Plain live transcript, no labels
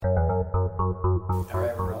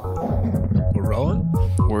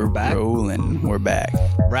We're back. rolling. We're back.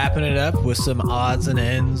 Wrapping it up with some odds and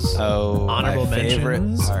ends. Oh, honorable my favorite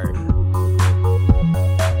mentions. part.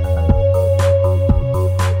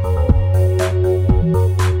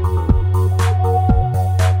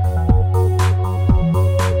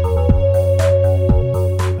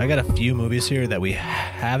 I got a few movies here that we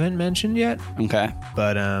haven't mentioned yet, Okay.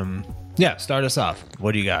 but yeah, start us off.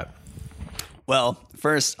 What do you got? Well,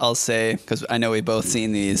 first I'll say, because I know we've both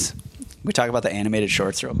seen these, we talk about the animated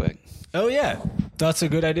shorts real quick. Oh yeah, that's a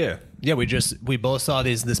good idea. Yeah, we both saw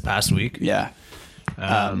these this past week. Yeah.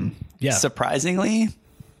 Yeah. Surprisingly,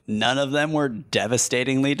 none of them were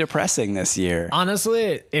devastatingly depressing this year.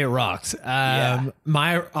 Honestly, it rocked.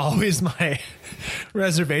 My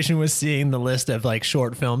reservation was seeing the list of like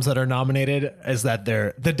short films that are nominated is that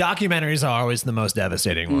the documentaries are always the most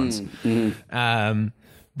devastating ones.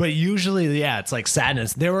 But usually, yeah, it's like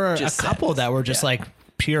sadness. There were Just a couple sadness. that were just like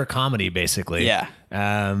pure comedy, basically. Yeah.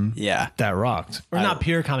 Yeah, that rocked. Or not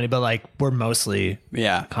pure comedy, but like we're mostly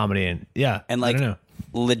comedy and And I like don't know.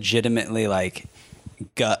 legitimately like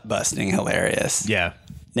gut busting hilarious. Yeah,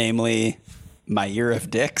 Namely, My Year of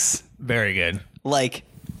Dicks. very good. Like,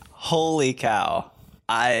 holy cow.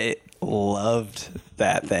 I loved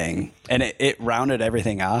that thing. And it rounded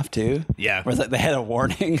everything off too. Yeah. Where they had a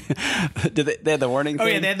warning. They had the warning Oh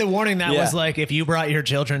thing? yeah, they had the warning that was like if you brought your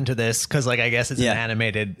children to this because like I guess it's the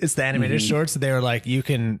animated shorts. They were like you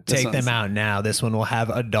can take them out now. This one will have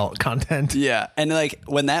adult content. Yeah. And like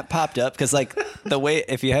when that popped up, because like the way,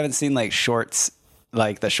 if you haven't seen like shorts,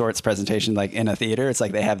 like the shorts presentation like in a theater, it's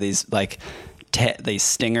like they have these like these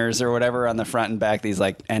stingers or whatever on the front and back, these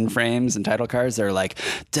like end frames and title cards. They're like,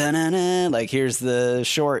 da-na-na, like here's the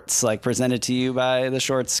shorts, like presented to you by the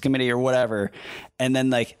shorts committee or whatever. And then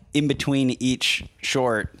like in between each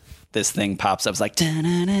short, this thing pops up. It's like,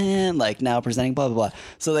 da-na-na, like now presenting blah, blah, blah.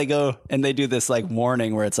 So they go and they do this like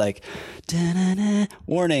warning where it's like, da-na-na,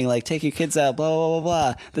 warning, like take your kids out, blah, blah, blah,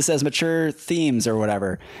 blah. This has mature themes or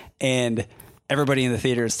whatever. And everybody in the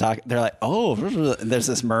theater is talking. They're like, oh, there's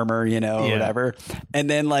this murmur, or whatever. And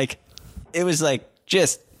then like, it was like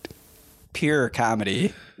just pure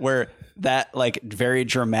comedy where that like very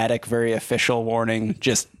dramatic, very official warning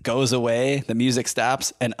just goes away. The music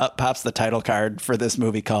stops and up pops the title card for this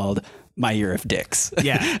movie called My Year of Dicks.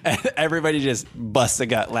 Yeah. And everybody just busts a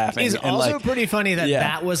gut laughing. It's and also like, pretty funny that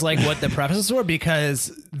that was like what the prefaces were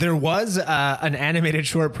because there was an animated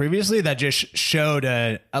short previously that just showed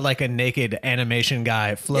a naked animation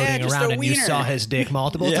guy floating just around a and you wiener. saw his dick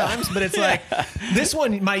multiple times. But it's like this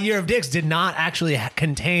one, My Year of Dicks, did not actually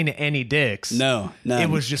contain any dicks. No, none. It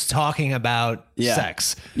was just talking about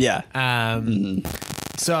sex. Yeah.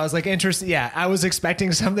 So I was like interested. Yeah, I was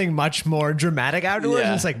expecting something much more dramatic afterwards. Yeah.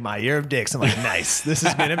 And it's like My Year of Dicks. I'm like, nice. This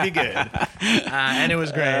is gonna be good. And it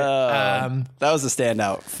was great. That was a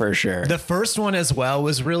standout for sure. The first one as well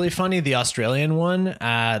was really funny. The Australian one,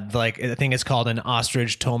 like I think it's called An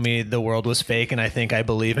Ostrich Told Me the World Was Fake, and I Think I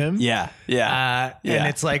Believe Him. Yeah. And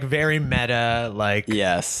it's like very meta, like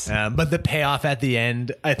yes. but the payoff at the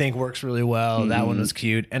end I think works really well. That one was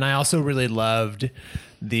cute, and I also really loved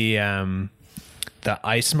the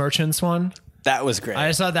Ice Merchants one. That was great. I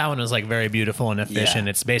just thought that one was like very beautiful and efficient.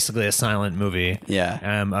 Yeah. It's basically a silent movie.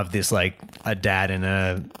 Yeah. Of this like a dad and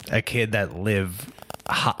a kid that live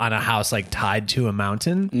on a house like tied to a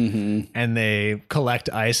mountain, and they collect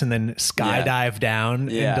ice and then skydive down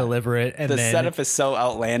and deliver it. And the then setup is so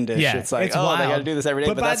outlandish. yeah, it's like, wild. they got to do this every day,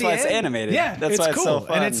 but by that's the why it's end, animated. Yeah, that's it's why cool. it's so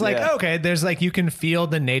fun. And it's like, okay, there's like, you can feel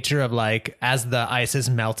the nature of like, as the ice is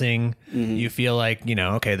melting, you feel like,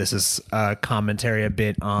 okay, this is a commentary a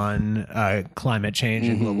bit on climate change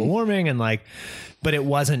and global warming, and like, but it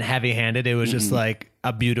wasn't heavy handed. It was just like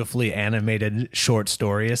a beautifully animated short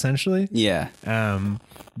story, essentially. Yeah.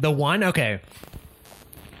 The one,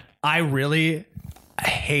 I really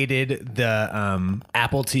hated the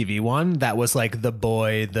Apple TV one that was like the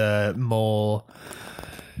boy, the mole.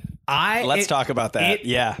 Let's talk about that.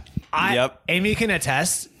 Amy can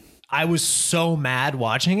attest. I was so mad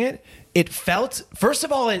watching it. It felt, first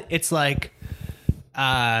of all, it's like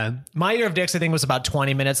My Year of Dicks, I think, was about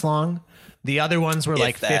 20 minutes long. The other ones were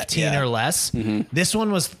like 15 or less. This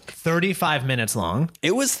one was 35 minutes long.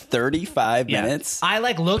 It was 35 minutes. I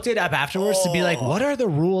like looked it up afterwards to be like, what are the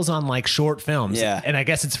rules on like short films? Yeah. And I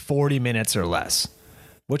guess it's 40 minutes or less,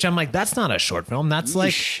 which I'm like, that's not a short film. That's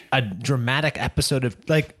like a dramatic episode of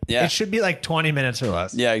like, it should be like 20 minutes or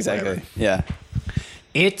less. Yeah, exactly. Whatever. Yeah.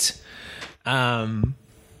 It,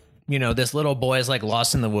 this little boy is like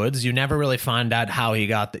lost in the woods. You never really find out how he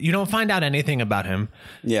got you don't find out anything about him.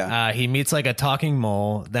 Yeah. He meets like a talking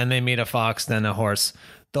mole, then they meet a fox, then a horse.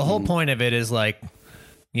 The whole point of it is like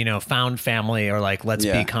found family, or like, let's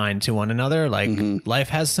Yeah. be kind to one another. Like life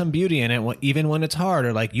has some beauty in it, even when it's hard,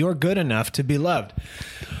 or like you're good enough to be loved.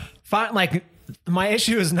 Like my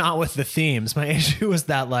issue is not with the themes. My issue is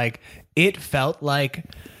that like it felt like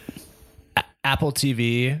Apple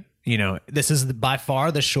TV. This is by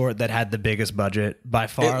far the short that had the biggest budget. By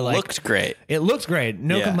far, It looked great. It looked great.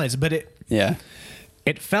 No Yeah. complaints. But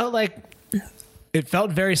it felt like it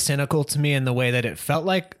felt very cynical to me in the way that it felt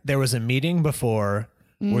like there was a meeting before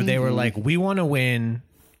where they were like, we want to win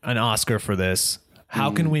an Oscar for this.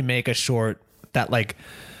 How can we make a short that like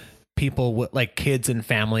people like kids and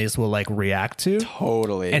families will like react to?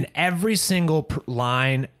 Totally. And every single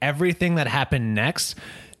line, everything that happened next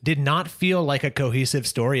did not feel like a cohesive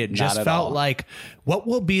story. It just at felt all. like, what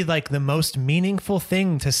will be like the most meaningful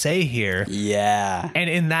thing to say here? Yeah. And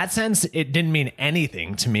in that sense, it didn't mean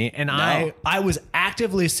anything to me. And I was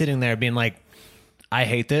actively sitting there being like, I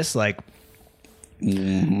hate this. Like,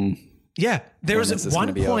 yeah, there When is was this one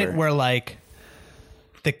gonna be point over? where like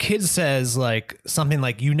the kid says like something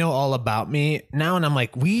like, all about me now. And I'm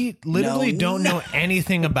like, we literally don't know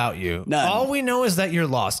anything about you. None. All we know is that you're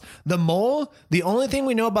lost. The mole, the only thing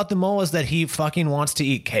we know about the mole is that he fucking wants to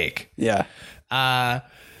eat cake. Yeah.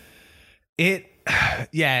 It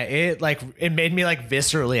made me like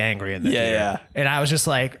viscerally angry in the theater. Yeah. And I was just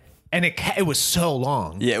like, and it was so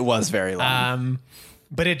long. Yeah, it was very long.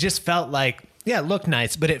 But it just felt like, it looked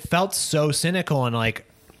nice, but it felt so cynical and like,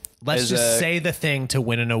 let's As just a say the thing to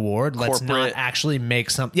win an award. Let's not corporate- actually make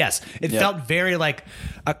some. Yes, it Yep. felt very like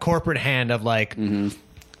a corporate hand of like,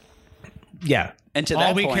 yeah. And to all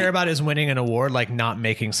that we point- care about is winning an award, like not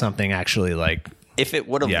making something actually like. If it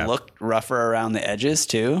would have Yeah. looked rougher around the edges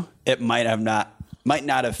too, it might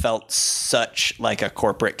not have felt such like a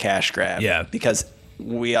corporate cash grab. Yeah. Because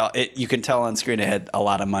you can tell on screen it had a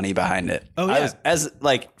lot of money behind it. Oh, I yeah. was, as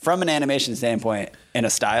like from an animation standpoint and a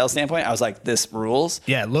style standpoint, I was like, this rules.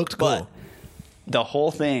 Yeah, it looked cool. But the whole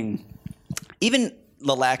thing, even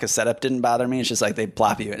the lack of setup didn't bother me. It's just like they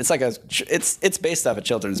plop you. It's like it's based off a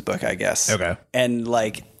children's book, I guess. Okay. And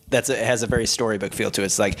like it has a very storybook feel to it.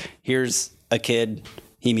 It's like, here's a kid,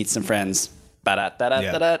 he meets some friends,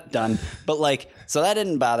 done. But like, so that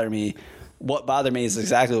didn't bother me. What bothered me is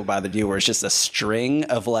exactly what bothered you, where it's just a string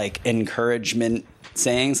of like encouragement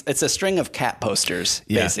sayings. It's a string of cat posters,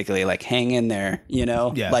 basically, like hang in there,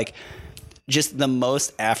 Yeah. like just the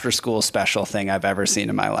most after school special thing I've ever seen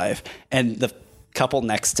in my life. And the couple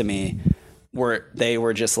next to me they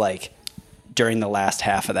were just like, during the last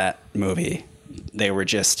half of that movie, they were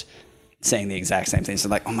just saying the exact same thing. So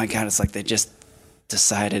like, oh my God, it's like they just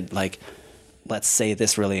decided like, let's say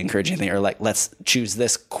this really encouraging thing, or like, let's choose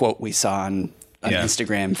this quote we saw on an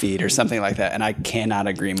Instagram feed or something like that. And I cannot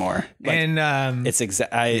agree more. Like, And it's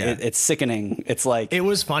it's sickening. It's like, it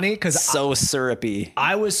was funny because so syrupy.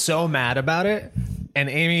 I was so mad about it, and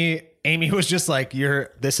Amy was just like,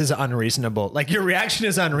 this is unreasonable. Like, your reaction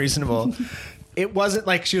is unreasonable. It wasn't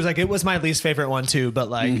like, she was like, it was my least favorite one too, but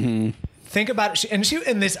like, think about it.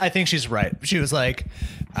 And this, I think she's right. She was like,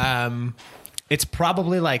 it's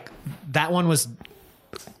probably like, that one was,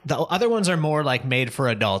 the other ones are more like made for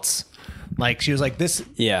adults. Like, she was like, this,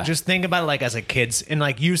 just think about it like as a kid's, and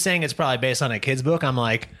like you saying it's probably based on a kid's book. I'm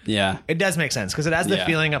like, it does make sense, because it has the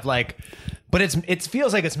feeling of like, but it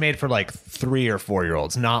feels like it's made for like 3 or 4 year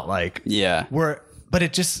olds, not like, but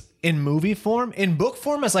it just, in movie form, in book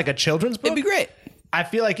form, as like a children's book, It'd be great. I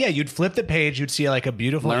feel like, you'd flip the page, you'd see like a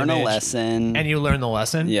beautiful Learn a image, lesson. and you learn the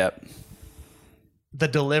lesson. Yep. The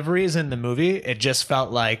deliveries in the movie, it just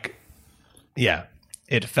felt like,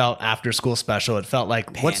 it felt after school special. It felt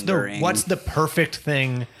like, Pandering. what's the perfect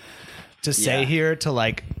thing to say here, to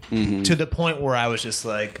like, to the point where I was just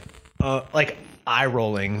like eye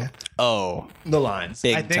rolling. Oh, The lines.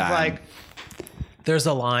 Big I think time. like there's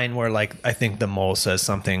a line where like, I think the mole says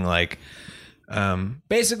something like,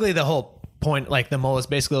 basically the whole point, like the mole is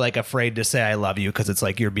basically like afraid to say I love you because it's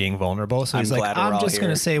like you're being vulnerable. So he's like, glad we're I'm all just gonna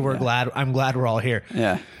here. say I'm glad we're all here.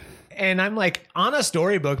 yeah. And I'm like, on a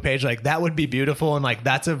storybook page, like that would be beautiful, and like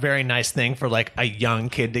that's a very nice thing for like a young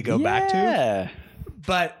kid to go back to. Yeah.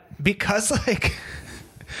 But because like,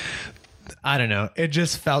 I don't know, it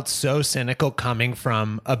just felt so cynical coming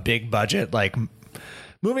from a big budget like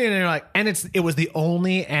movie, and you're like, and it was the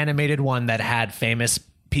only animated one that had famous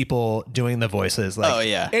people doing the voices. Like, Oh,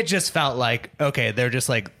 yeah. it just felt like, okay, they're just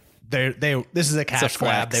like, this is a cash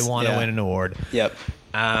grab. flex. They want to Yeah. win an award. Yep.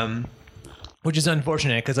 which is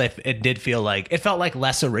unfortunate because it did feel like it felt like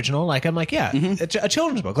less original. Like I'm like, yeah, a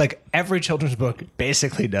children's book. Like every children's book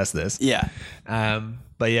basically does this. Yeah.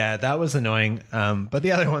 But yeah, that was annoying. But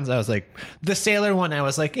the other ones, I was like, the sailor one, I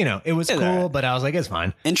was like, you know, it was cool, alright. but I was like, it's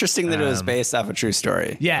fine. Interesting that it was based off a true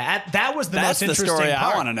story. Yeah, that was the That's most the interesting story I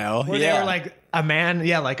part, wanna know. Where they Yeah. were like a man,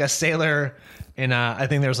 like a sailor in I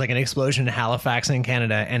think there was like an explosion in Halifax in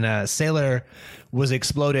Canada, and a sailor was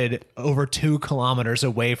exploded over 2 kilometers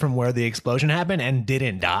away from where the explosion happened and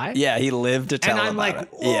didn't die. Yeah, he lived to tell And I'm about like,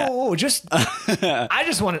 it. Yeah. whoa, I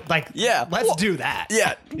just want to like, Yeah. let's Whoa. do that.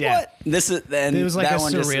 Yeah. Yeah. What? This is then It was like that a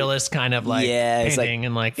one just- surrealist kind of like it's painting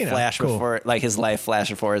and like, you know, flash cool. before, like his life flashed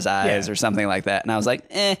before his eyes Yeah. or something like that. And I was like,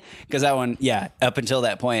 because that one, up until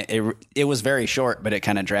that point, it was very short, but it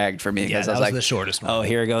kind of dragged for me because that I was was like, the shortest one. oh,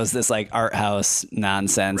 here goes this like art house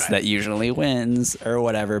nonsense Right. that usually wins or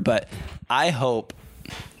whatever. But I hope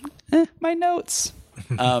my notes.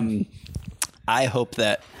 I hope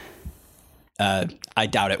that. I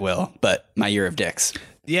doubt it will, but My Year of Dicks.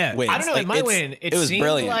 Yeah, wins. I don't know. Like, It might it's- win. It was seemed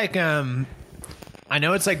brilliant. like I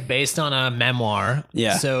know it's like based on a memoir.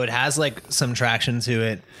 Yeah. So it has like some traction to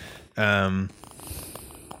it.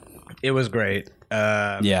 It was great.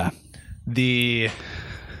 Yeah. The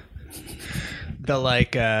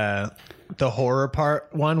like the horror part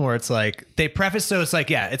one where it's like they preface, so it's like,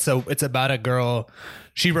 yeah, it's about a girl.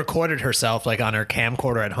 She recorded herself like on her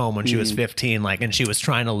camcorder at home when she was 15, like, and she was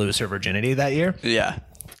trying to lose her virginity that year. Yeah.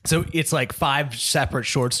 So it's like 5 separate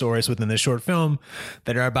short stories within this short film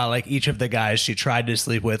that are about like each of the guys she tried to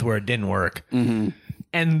sleep with where it didn't work. Mm-hmm.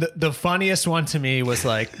 And the funniest one to me was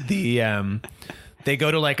like they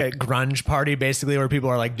go to like a grunge party basically where people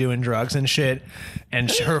are like doing drugs and shit,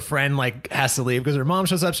 and her friend like has to leave because her mom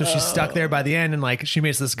shows up, so she's stuck there by the end, and like she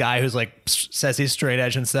meets this guy who's like says he's straight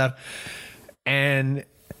edge and stuff. And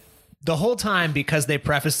the whole time, because they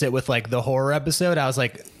prefaced it with like the horror episode, I was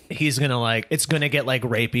like, he's gonna like, it's gonna get like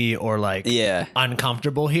rapey or like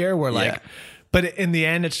uncomfortable here. Where like, but in the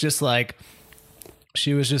end, it's just like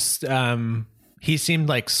she was just he seemed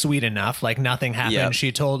like sweet enough, like nothing happened. Yep.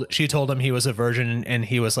 She told him he was a virgin, and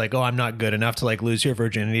he was like, oh, I'm not good enough to like lose your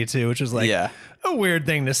virginity too, which is like a weird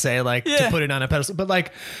thing to say, like to put it on a pedestal. But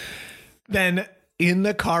like then in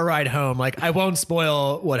the car ride home, like I won't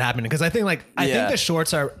spoil what happened because I think think the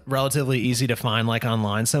shorts are relatively easy to find like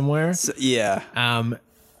online somewhere. So,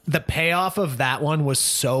 The payoff of that one was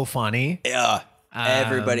so funny.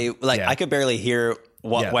 Everybody I could barely hear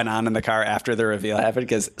what went on in the car after the reveal happened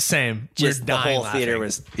because Same. just the whole theater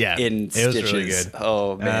was in it was stitches. really good.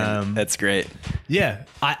 Oh man, that's great. Yeah,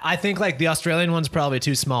 I think like the Australian one's probably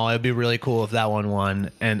too small. It'd be really cool if that one won.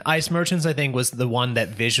 And Ice Merchants, I think, was the one that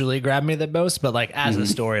visually grabbed me the most. But like as a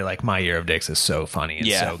story, like My Year of Dicks is so funny and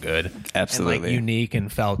so good, absolutely, and, like unique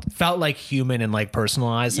and felt like human and like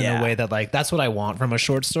personalized in a way that like that's what I want from a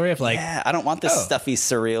short story. If like I don't want this stuffy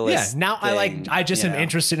surrealist. Yeah, now thing, I just am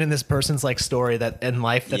interested in this person's like story that in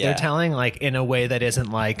life that they're telling, like in a way that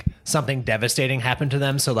isn't like something devastating happened to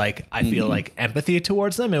them. So like I feel like empathy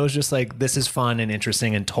towards them. It was just like this is fun and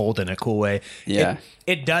interesting and told in a cool way. Yeah.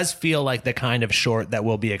 It does feel like the kind of short that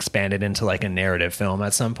will be expanded into like a narrative film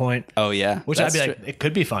at some point. Oh yeah, Which that's I'd be like, it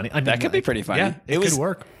could be funny. I mean, that could be pretty funny. Yeah, it could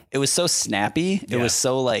work. It was so snappy. It was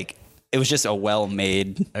so like it was just a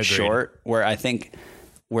well-made short. Where I think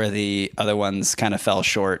where the other ones kind of fell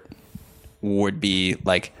short would be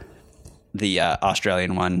like the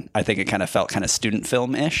Australian one. I think it kind of felt kind of student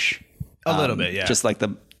film-ish. A little bit, yeah. Just like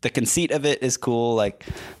the conceit of it is cool, like,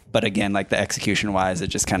 but again, like the execution-wise, it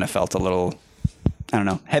just kind of felt a little, I don't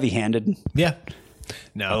know, heavy-handed. Yeah.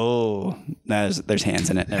 No. Oh, there's hands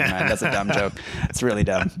in it. Never mind. That's a dumb joke. It's really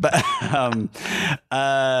dumb. But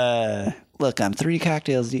look, I'm 3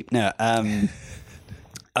 cocktails deep. No, I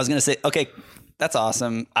was gonna say, okay, that's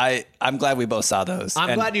awesome. I'm glad we both saw those.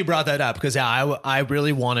 I'm glad you brought that up because I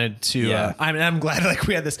really wanted to. Yeah. I'm glad like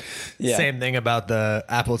we had this same thing about the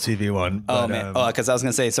Apple TV one. But, Oh man! Because I was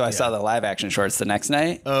gonna say, so I saw the live action shorts the next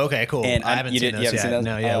night. Oh, okay, cool. And I haven't seen those yet. Seen those?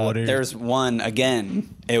 No, yeah. What are there's one again.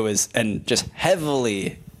 It was and just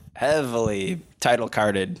heavily title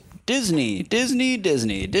carded. Disney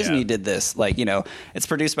did this. Like, you know, it's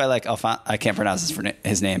produced by like I can't pronounce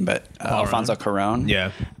his name, but Alfonso Cuarón.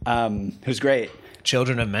 Yeah. Who's great.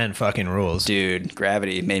 Children of Men fucking rules. Dude,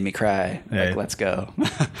 Gravity made me cry. Hey. Like, let's go.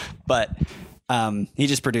 But he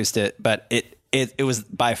just produced it, but it was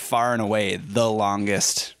by far and away the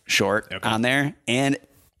longest short on there, and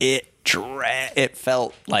it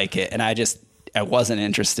felt like it, and I wasn't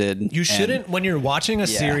interested. You shouldn't when you're watching a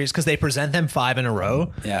series because they present them 5 in a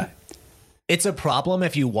row. Yeah. It's a problem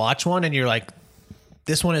if you watch one and you're like,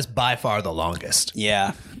 this one is by far the longest.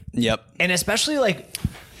 Yeah. Yep. And especially like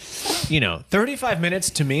 35 minutes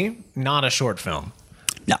to me, not a short film.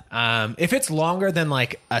 No. If it's longer than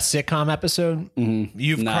like a sitcom episode,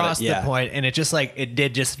 you've Not crossed yeah. the point, and it just like it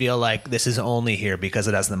did just feel like this is only here because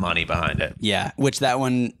it has the money behind it. Yeah, which that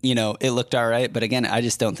one, it looked all right, but again, I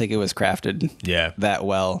just don't think it was crafted that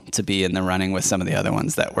well to be in the running with some of the other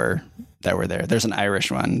ones that were there. There's an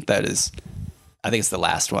Irish one that is, I think it's the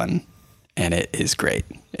last one, and it is great.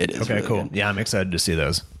 It is Okay, really cool. good. Yeah, I'm excited to see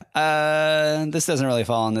those. This doesn't really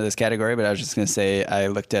fall into this category, but I was just going to say I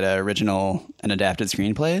looked at original and adapted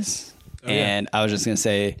screenplays, and I was just going to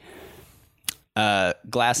say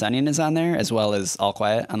Glass Onion is on there, as well as All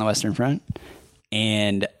Quiet on the Western Front.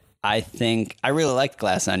 And I think I really liked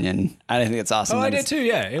Glass Onion. I think it's awesome. Oh, I did too.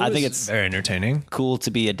 Yeah, I think it's very entertaining. cool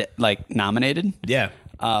to be nominated. Yeah,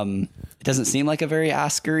 It doesn't seem like a very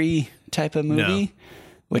Oscar-y type of movie, No.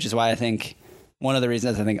 which is why I think one of the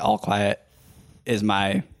reasons I think All Quiet is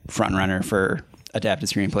my front runner for adapted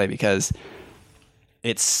screenplay, because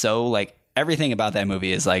it's so like everything about that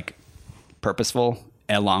movie is like purposeful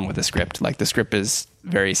along with the script. Like the script is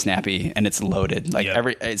very snappy and it's loaded. Like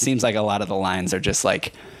it seems like a lot of the lines are just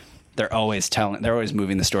like they're always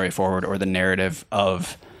moving the story forward or the narrative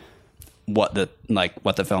of what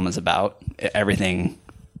the film is about.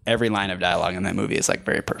 Every line of dialogue in that movie is like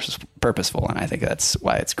very purposeful, and I think that's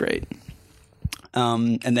why it's great.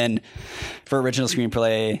 And then for original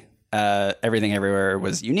screenplay, Everything Everywhere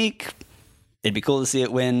was unique. It'd be cool to see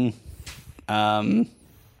it win.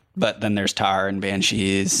 But then there's Tar and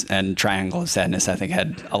Banshees and Triangle of Sadness. I think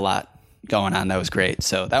had a lot going on that was great.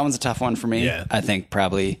 So that one's a tough one for me. Yeah. I think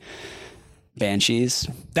probably Banshees.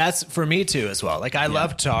 that's for me too as well. Like I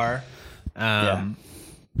love Tar, and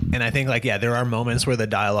I think there are moments where the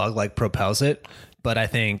dialogue like propels it, but I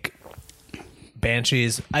think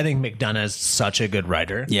Banshees. I think McDonough is such a good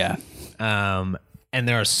writer. Yeah. And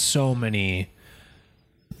there are so many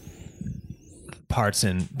parts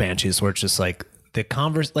in Banshees where it's just like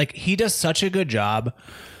he does such a good job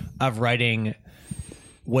of writing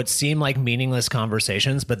what seem like meaningless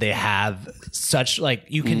conversations, but they have such like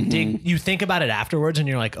you can dig. You think about it afterwards, and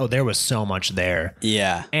you're like, oh, there was so much there.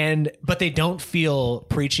 Yeah. But they don't feel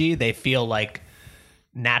preachy. They feel like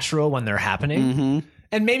natural when they're happening.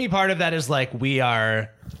 And maybe part of that is like we are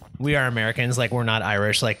Americans, like we're not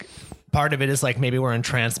Irish. Like part of it is like maybe we're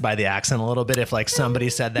entranced by the accent a little bit. If like somebody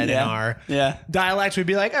said that in our dialect, we'd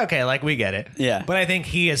be like, okay, like we get it. Yeah. But I think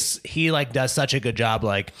he like does such a good job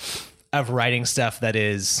like of writing stuff that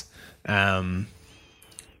is has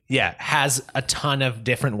a ton of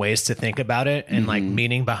different ways to think about it and like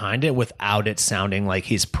meaning behind it without it sounding like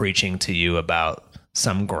he's preaching to you about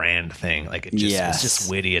some grand thing. Like it's just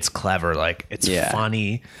witty, it's clever, like it's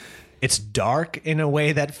funny, it's dark in a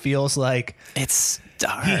way that feels like It's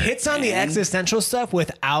dark. he hits on the existential stuff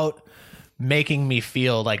without making me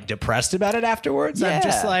feel like depressed about it afterwards. I'm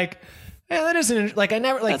just like, yeah, that isn't like I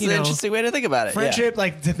never like That's an interesting way to think about it. friendship,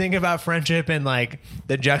 like to think about friendship and like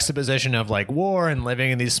the juxtaposition of like war and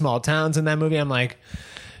living in these small towns in that movie. I'm like,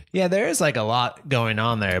 yeah, there is like a lot going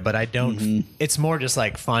on there, but I don't. It's more just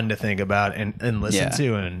like fun to think about and listen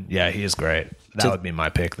to. And yeah, he is great. That would be my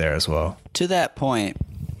pick there as well. To that point,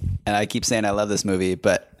 and I keep saying I love this movie,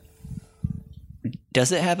 but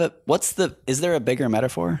does it have is there a bigger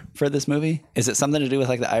metaphor for this movie? Is it something to do with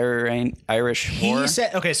like the Irish war? He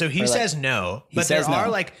said, okay, so he says no, but there are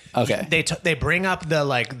like, they bring up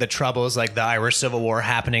the troubles, like the Irish Civil War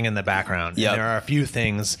happening in the background. Yep. And there are a few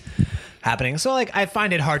things happening. So like, I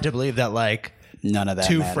find it hard to believe that like none of that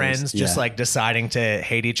two matters. friends just like deciding to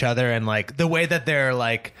hate each other, and like the way that their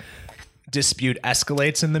like dispute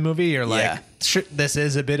escalates in the movie, you're like, this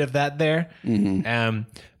is a bit of that there.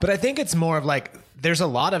 But I think it's more of like, there's a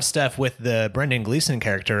lot of stuff with the Brendan Gleeson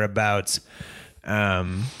character about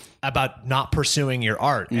not pursuing your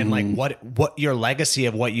art and like what your legacy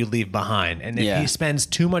of what you leave behind. And if he spends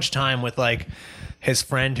too much time with like his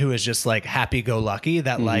friend who is just like happy-go-lucky,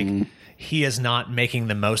 that like he is not making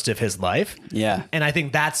the most of his life. Yeah. And I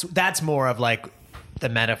think that's more of like the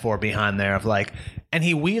metaphor behind there of like, and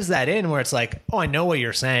he weaves that in where it's like, oh, I know what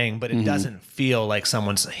you're saying, but it doesn't feel like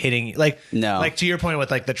someone's hitting you. Like, no. Like to your point with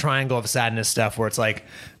like the Triangle of Sadness stuff where it's like,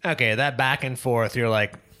 okay, that back and forth, you're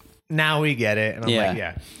like, now we get it. And I'm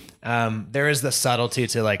like, there is the subtlety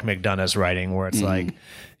to like McDonough's writing where it's like,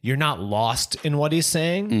 you're not lost in what he's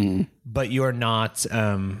saying, but you're not,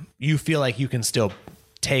 you feel like you can still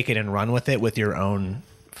take it and run with it with your own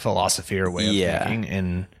philosophy or way of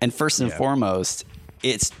thinking. And first and foremost,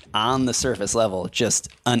 it's on the surface level, just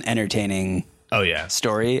an entertaining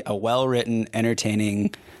story, a well-written,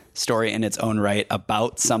 entertaining story in its own right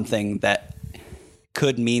about something that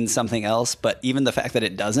could mean something else. But even the fact that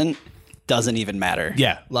it doesn't doesn't even matter.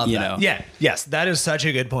 Yeah, love you that. know? Yeah, yes, that is such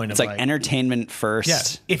a good point. It's like entertainment first. yeah.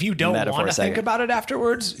 If you don't metaphor want to think second. about it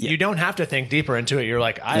afterwards, you don't have to think deeper into it. You're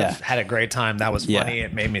like, I've had a great time. That was Yeah. funny.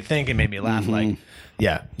 It made me think. It made me laugh. Like,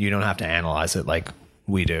 yeah, you don't have to analyze it like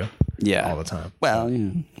we do. Yeah. all the time. Well, you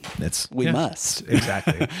know, It's we must.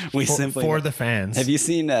 exactly. We for, simply for the fans. Have you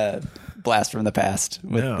seen Blast from the Past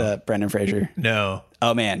with No. Brendan Fraser? No.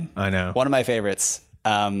 Oh man, I know. One of my favorites.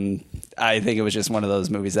 I think it was just one of those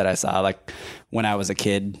movies that I saw like when I was a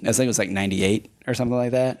kid. I think it was like '98 or something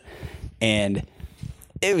like that, and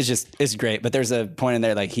it's great. But there's a point in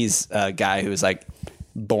there like he's a guy who was like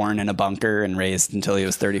born in a bunker and raised until he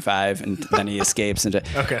was 35, and then he escapes into.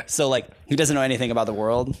 Okay. So like he doesn't know anything about the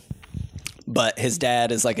world. But his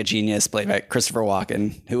dad is like a genius, played by Christopher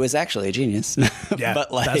Walken, who is actually a genius. Yeah,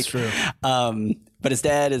 but like, that's true. But his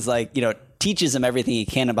dad is like, you know, teaches him everything he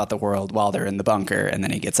can about the world while they're in the bunker. And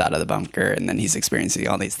then he gets out of the bunker and then he's experiencing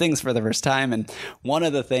all these things for the first time. And one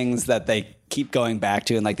of the things that they keep going back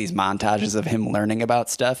to in like these montages of him learning about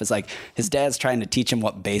stuff is like his dad's trying to teach him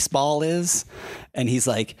what baseball is. And he's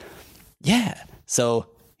like, yeah. So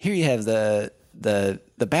here you have the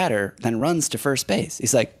batter then runs to first base.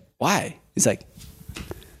 He's like, why? He's like,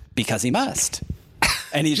 because he must.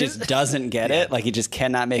 And he just doesn't get it. Like he just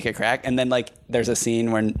cannot make it crack. And then like there's a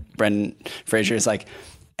scene when Brendan Fraser is like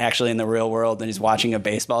actually in the real world and he's watching a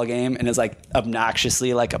baseball game and is like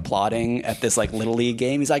obnoxiously like applauding at this like little league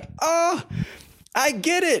game. He's like, oh, I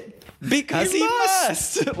get it. Because he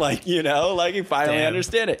must. Like, you know, like he finally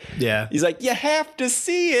understood it. Yeah. He's like, you have to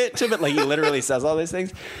see it. But like he literally says all these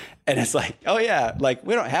things. And it's like, oh yeah, like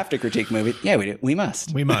we don't have to critique movies. Yeah, we do. We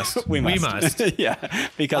must. We must. we must. We must. Yeah,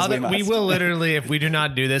 because we must. We will literally, if we do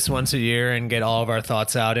not do this once a year and get all of our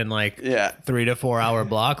thoughts out in like 3 to 4 hour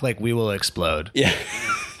block, like we will explode. Yeah.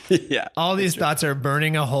 Yeah. All these thoughts are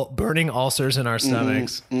burning ulcers in our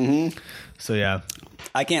stomachs. Mm-hmm. So yeah.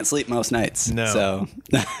 I can't sleep most nights. No. So,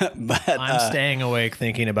 but I'm staying awake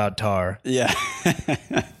thinking about Tar. Yeah.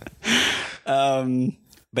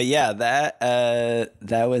 But yeah,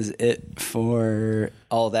 that was it for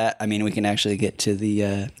all that. I mean, we can actually get to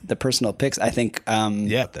the personal picks. I think.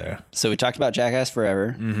 There. So we talked about Jackass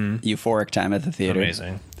Forever. Mm-hmm. Euphoric time at the theater.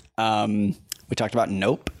 Amazing. We talked about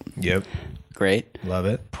Nope. Yep. Great. Love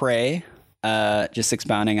it. Prey. Just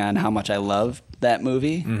expounding on how much I love that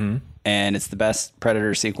movie. Mm-hmm. And it's the best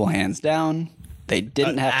Predator sequel, hands down. They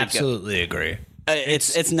didn't have to. Absolutely agree.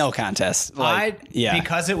 It's no contest.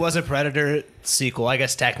 Because it was a Predator sequel, I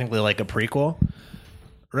guess technically like a prequel,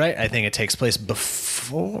 right? I think it takes place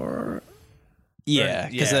before. Yeah,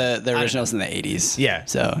 because the original's in the 80s. Yeah.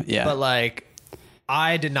 So, yeah. But like,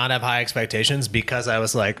 I did not have high expectations because I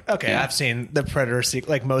was like, okay, I've seen the Predator sequel,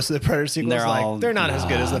 like most of the Predator sequels, they're not as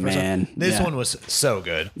good as the first one. This one was so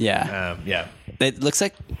good. Yeah. Yeah. It looks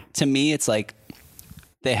like, to me, it's like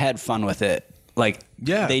they had fun with it. Like,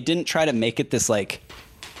 they didn't try to make it this, like,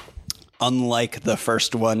 unlike the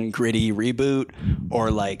first one, gritty reboot, or,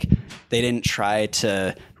 like, they didn't try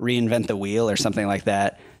to reinvent the wheel or something like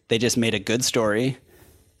that. They just made a good story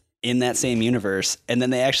in that same universe, and then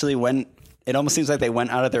they actually it almost seems like they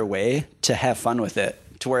went out of their way to have fun with it,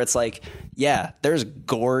 to where it's like, yeah, there's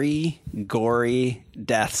gory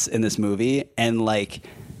deaths in this movie, and, like,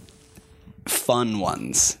 fun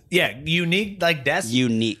ones. Yeah, unique, like deaths.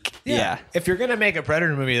 Unique. Yeah. If you're gonna make a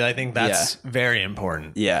Predator movie, I think that's very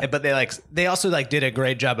important. Yeah. But they also like did a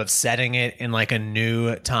great job of setting it in like a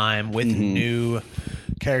new time with new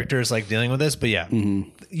characters like dealing with this. But yeah,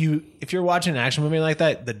 if you're watching an action movie like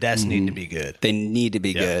that, the deaths need to be good. They need to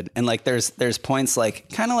be good. And like there's points like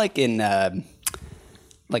kind of like in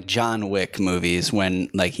like John Wick movies when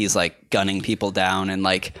like he's like gunning people down and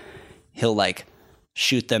like he'll like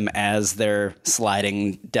shoot them as they're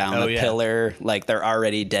sliding down the pillar, like they're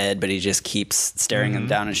already dead, but he just keeps staring them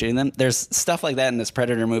down and shooting them. There's stuff like that in this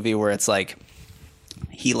Predator movie where it's like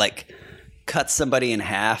he like cuts somebody in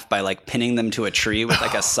half by like pinning them to a tree with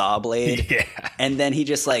like a saw blade, and then he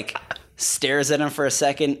just like stares at him for a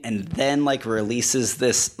second and then like releases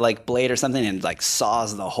this like blade or something and like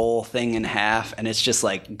saws the whole thing in half, and it's just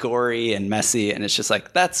like gory and messy, and it's just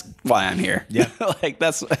like, that's why I'm here. Yeah. Like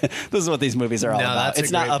this is what these movies are all about.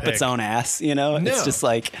 It's not up its own ass, you know? It's just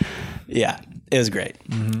like, yeah, it was great.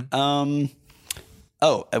 We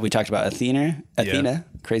talked about Athena,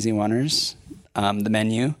 Crazy Wonders, The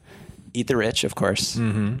Menu, Eat the Rich, of course.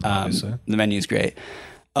 The Menu's great.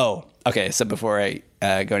 Oh, okay. So before I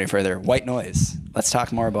go any further, White Noise. Let's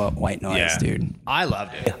talk more about White Noise, dude. I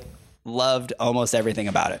loved it. Loved almost everything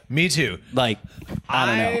about it. Me too. Like, I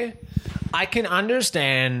don't know. I can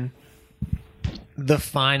understand the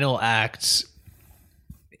final act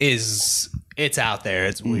it's out there.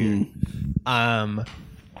 It's weird.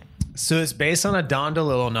 So it's based on a Don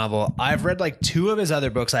DeLillo novel. I've read like 2 of his other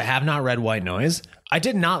books. I have not read White Noise. I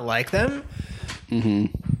did not like them.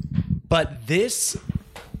 But this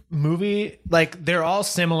movie, like, they're all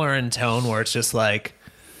similar in tone, where it's just like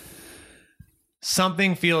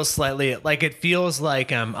something feels slightly like, it feels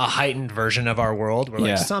like a heightened version of our world, where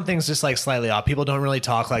like something's just like slightly off. People don't really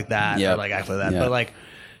talk like that or like act like that. But like,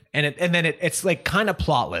 and then it's like kind of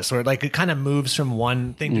plotless, or like it kind of moves from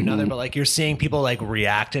one thing to another, but like you're seeing people like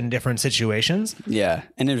react in different situations. Yeah.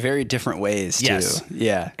 And in very different ways too. Yes.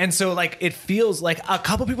 Yeah. And so like it feels like a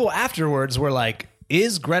couple people afterwards were like,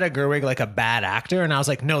 is Greta Gerwig like a bad actor? And I was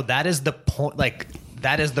like, no, that is the point. Like,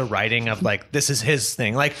 that is the writing of like, this is his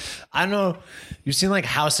thing. Like, I don't know, you've seen like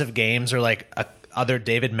House of Games or like other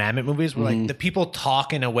David Mamet movies where like the people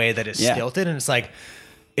talk in a way that is stilted, and it's like,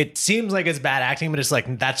 it seems like it's bad acting, but it's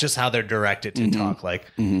like, that's just how they're directed to talk. Like,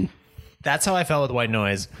 that's how I felt with White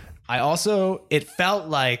Noise. I also, it felt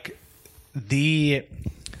like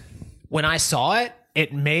when I saw it,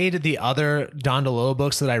 it made the other Don DeLillo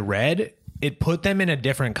books that I read, it put them in a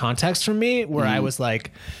different context for me, where I was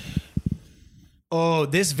like, oh,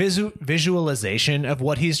 this visualization of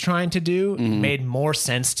what he's trying to do made more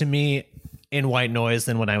sense to me in White Noise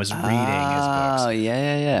than when I was reading his books. Oh,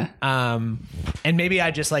 yeah. And maybe I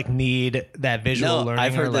just like need that visual learning.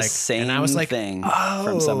 I've heard or the like, same and I was like, thing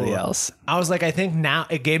from somebody else. I was like, I think now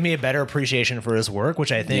it gave me a better appreciation for his work,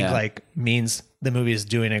 which I think like means the movie is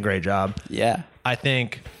doing a great job. Yeah. I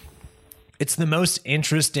think it's the most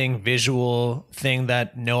interesting visual thing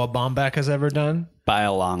that Noah Baumbach has ever done. By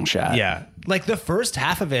a long shot. Yeah. Like the first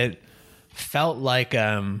half of it felt like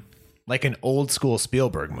an old school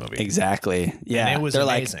Spielberg movie. Exactly. Yeah. And it was They're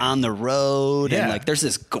amazing. like on the road and Yeah. like there's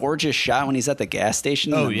this gorgeous shot when he's at the gas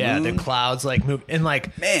station. Oh yeah. The clouds like move and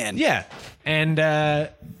like, Man. Yeah. And then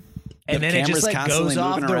it just camera's like constantly goes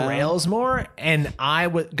off moving the around. rails more. And I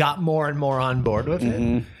got more and more on board with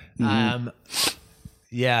it.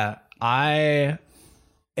 Yeah.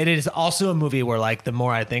 It is also a movie where like the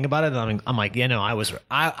more I think about it, I'm like, yeah, no, I was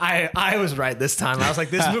right this time. I was like,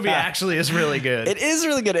 this movie actually is really good. It is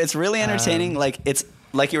really good. It's really entertaining. Like it's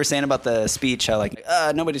like you were saying about the speech, how like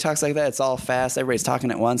nobody talks like that. It's all fast. Everybody's talking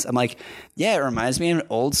at once. I'm like, yeah, it reminds me of an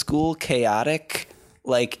old school, chaotic,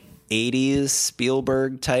 like 80s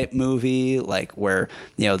Spielberg type movie, like where,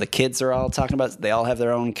 you know, the kids are all talking about, they all have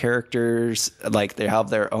their own characters, like they have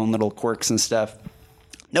their own little quirks and stuff.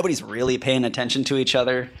 Nobody's really paying attention to each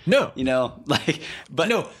other. No. You know, like, but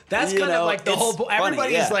no, that's kind of like the whole,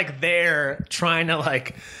 everybody's like there trying to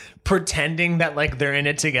like pretending that like they're in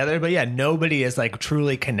it together. But yeah, nobody is like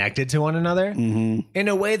truly connected to one another in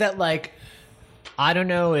a way that like, I don't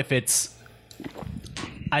know if it's,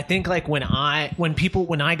 I think like when I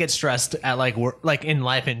get stressed at like work, like in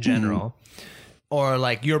life in general, or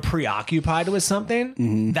like you're preoccupied with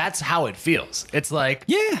something, that's how it feels. It's like,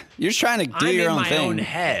 yeah, you're just trying to do I'm your in own my thing. own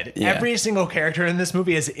head. Yeah. Every single character in this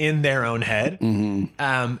movie is in their own head. And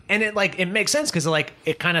it like, it makes sense because like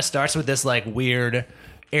it kind of starts with this like weird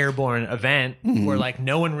airborne event where like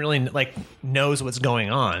no one really like knows what's going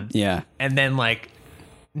on. Yeah. And then like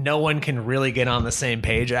no one can really get on the same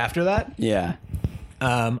page after that. Yeah.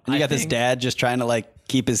 You got this dad just trying to like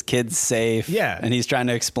keep his kids safe. Yeah. And he's trying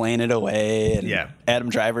to explain it away. And Yeah. Adam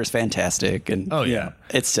Driver's fantastic. And Oh, you yeah. know,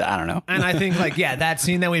 it's, I don't know. And I think like, yeah, that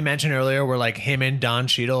scene that we mentioned earlier where like him and Don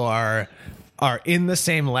Cheadle are in the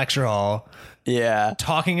same lecture hall Yeah.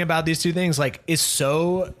 talking about these two things, like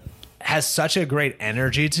has such a great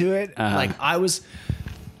energy to it. Like I was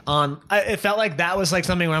it felt like that was like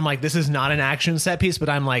something where I'm like, this is not an action set piece, but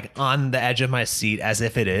I'm like on the edge of my seat as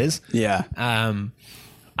if it is. Yeah.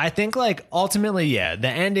 I think like ultimately, yeah, the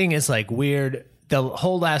ending is like weird. The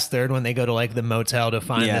whole last third when they go to like the motel to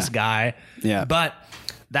find this guy. Yeah. But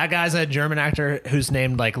that guy's a German actor who's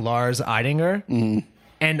named like Lars Eidinger.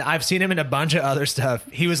 And I've seen him in a bunch of other stuff.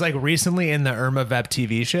 He was like recently in the Irma Vep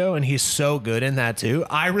TV show, and he's so good in that too.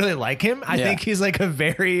 I really like him. I think he's like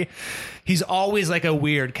he's always like a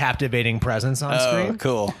weird, captivating presence on screen.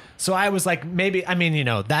 Cool. So I was like, maybe, I mean, you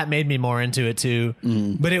know, that made me more into it too.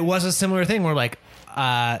 But it was a similar thing where like,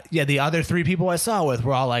 the other 3 people I saw with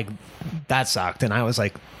were all like, that sucked. And I was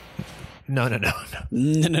like, no.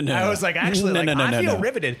 No. I was like, actually, I feel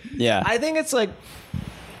riveted. Yeah. I think it's like,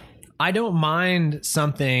 I don't mind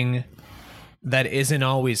something that isn't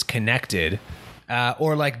always connected,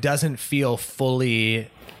 or like doesn't feel fully,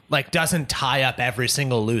 like doesn't tie up every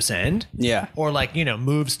single loose end. Yeah. Or like, you know,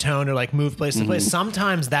 moves tone or like move place to place.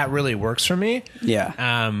 Sometimes that really works for me.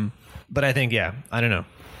 Yeah. But I think, yeah, I don't know.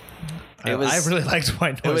 I really liked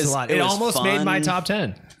White Noise a lot. It was almost made my fun. top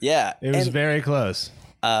 10. Yeah. It was very close.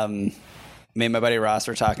 me and my buddy Ross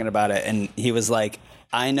were talking about it, and he was like,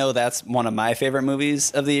 I know that's one of my favorite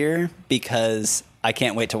movies of the year because I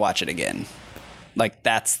can't wait to watch it again. Like,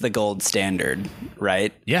 that's the gold standard,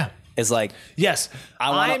 right? Yeah. It's like, yes,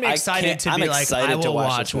 I'm excited to be like, I will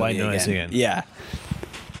watch White Noise again. Yeah.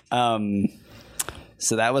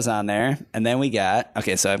 So that was on there. And then we got,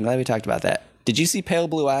 okay, so I'm glad we talked about that. Did you see Pale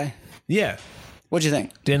Blue Eye? Yeah. What'd you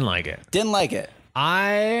think? Didn't like it. Didn't like it.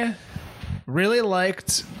 I really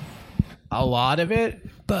liked a lot of it,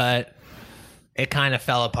 but it kind of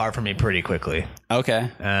fell apart for me pretty quickly. Okay.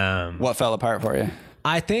 What fell apart for you?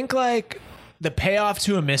 I think like the payoff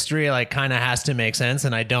to a mystery like kind of has to make sense,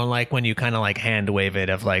 and I don't like when you kind of like hand wave it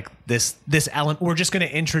of like this element. We're just going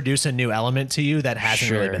to introduce a new element to you that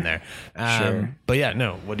hasn't really been there. Sure. But yeah,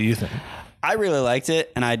 no. What do you think? I really liked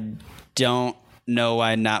it, and I don't know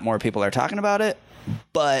why not more people are talking about it,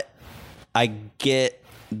 but I get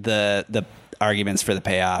the arguments for the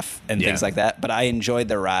payoff and things like that. But I enjoyed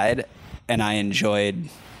the ride, and I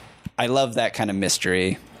love that kind of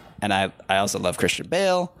mystery, and I also love Christian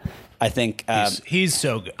Bale. I think he's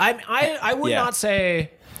so good. I would not say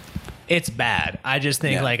it's bad. I just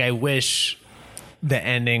think like I wish the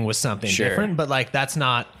ending was something different, but like that's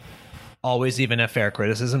not always even a fair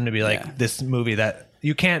criticism to be like this movie that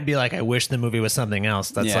you can't be like I wish the movie was something else.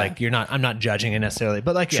 That's like I'm not judging it necessarily,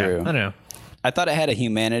 but like I don't know. I thought it had a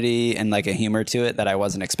humanity and like a humor to it that I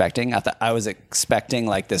wasn't expecting. I was expecting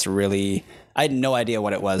like this really. I had no idea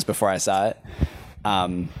what it was before I saw it.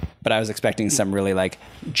 But I was expecting some really like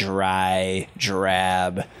dry,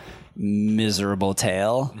 drab, miserable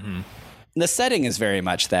tale. Mm-hmm. The setting is very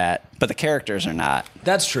much that, but the characters are not.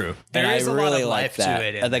 That's true. There is a lot of life to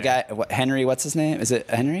it. The guy, Henry, what's his name? Is it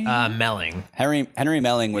Henry? Melling. Henry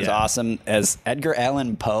Melling was awesome as Edgar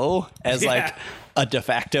Allan Poe, as like a de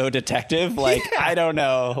facto detective. Like, I don't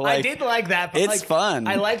know. Like, I did like that. But it's like, fun.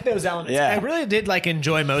 I like those elements. Yeah. I really did like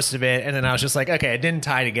enjoy most of it. And then I was just like, okay, it didn't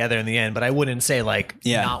tie together in the end, but I wouldn't say like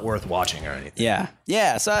not worth watching or anything. Yeah.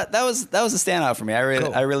 Yeah. So that was a standout for me.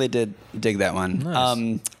 I really did dig that one.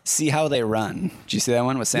 Nice. See How They Run. Did you see that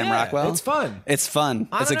one with Sam Rockwell? It's fun. It's fun.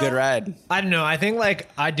 It's a good ride. I don't know. I think like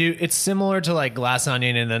it's similar to like Glass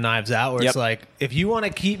Onion and The Knives Out, where it's like, if you want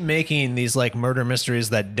to keep making these like murder mysteries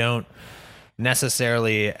that don't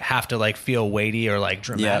necessarily have to like feel weighty or like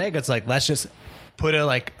dramatic, it's like, let's just put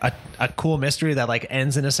a cool mystery that like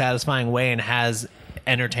ends in a satisfying way and has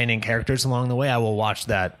entertaining characters along the way. I will watch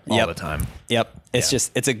that all the time. Yep.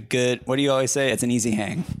 It's a good, what do you always say? It's an easy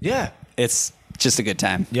hang. Yeah. It's just a good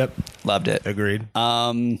time. Yep. Loved it. Agreed.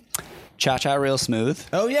 Cha-Cha Real Smooth.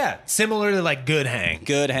 Oh yeah. Similar to like Good Hang.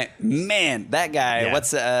 Good Hang. Man, that guy,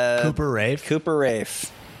 what's Cooper Raiff. Cooper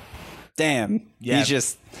Raiff. Damn. Yeah. He's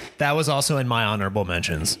just, that was also in my honorable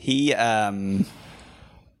mentions. He can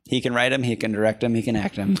write him, he can direct him, he can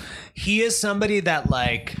act him. He is somebody that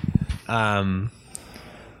like I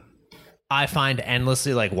find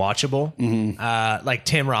endlessly like watchable. Mm-hmm. Like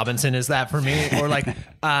Tim Robinson is that for me, or like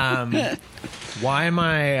why am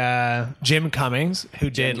I Jim Cummings, who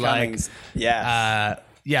did Cummings.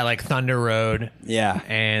 like Thunder Road,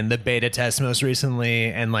 and the beta test most recently,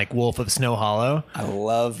 and like Wolf of Snow Hollow. I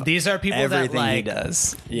love these are people everything that like he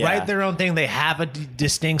does. Write their own thing. They have a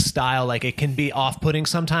distinct style. Like it can be off-putting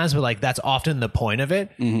sometimes, but like that's often the point of it.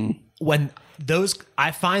 Mm-hmm. When those,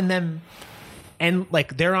 I find them, and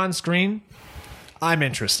like they're on screen, I'm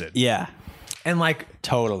interested. Yeah, and like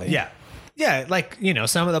totally. Yeah. Like, you know,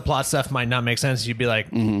 some of the plot stuff might not make sense. You'd be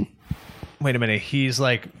like, wait a minute, he's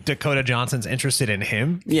like Dakota Johnson's interested in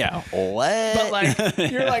him. Yeah, what? But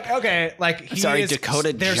like, you're like, okay, like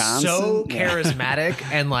Dakota they're Johnson. So charismatic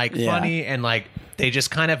and like funny, and like they just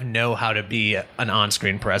kind of know how to be an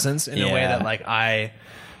on-screen presence in a way that like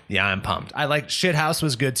I'm pumped. I like Shithouse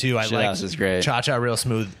was good too. I like Shithouse was great. Cha-Cha Real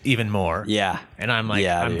Smooth even more. Yeah, and I'm like,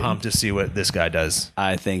 I'm pumped to see what this guy does.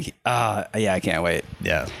 I think, I can't wait.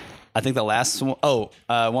 Yeah. I think the last one,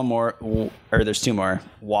 one more, or there's two more.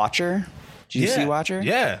 Watcher. Did you see Watcher?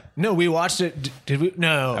 Yeah. No, we watched it. Did we?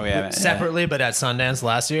 No. We haven't. Separately, but at Sundance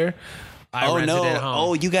last year. I rented it at home.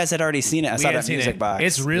 Oh, you guys had already seen it. I saw that Music Box.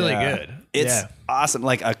 It's really good. It's awesome.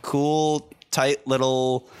 Like a cool, tight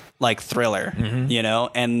little like thriller, you know?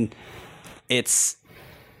 And I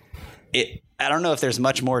don't know if there's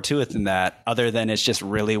much more to it than that, other than it's just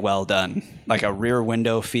really well done. Like a Rear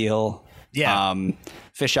Window feel. Yeah.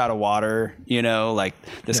 Fish out of water, you know, like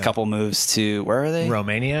this couple moves to, where are they?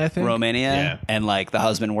 Romania, I think. Romania. And like the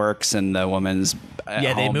husband works and the woman's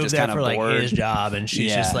they home moved just there kind for of like bored. his job, and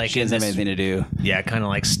she's just like she doesn't have anything to do. Yeah, kind of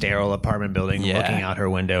like sterile apartment building, looking out her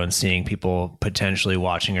window and seeing people potentially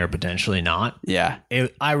watching her, potentially not. Yeah.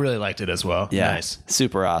 I really liked it as well. Yeah. Nice.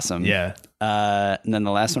 Super awesome. Yeah. And then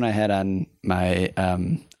the last one I had on my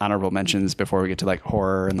honorable mentions before we get to like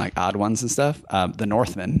horror and like odd ones and stuff, The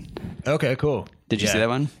Northman. Okay, cool. Did you see that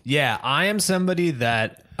one? Yeah, I am somebody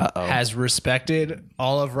that has respected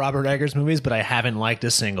all of Robert Eggers' movies, but I haven't liked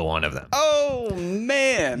a single one of them. Oh,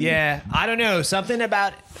 man. Yeah, I don't know. Something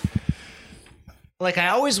about... Like, I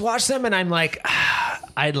always watch them and I'm like,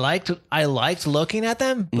 I liked looking at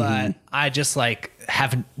them, but I just like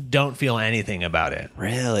don't feel anything about it.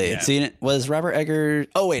 Really? Yeah. Was Robert Eggers...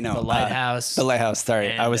 Oh, wait, no. The Lighthouse. The Lighthouse, sorry.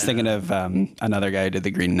 And, I was thinking of another guy who did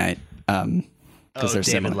The Green Knight. David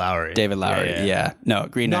similar. Lowry. David Lowry, yeah. No,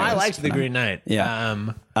 Green Knight. No, I liked The Green Knight. Yeah.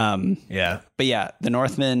 Yeah. But yeah, The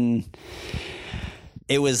Northman,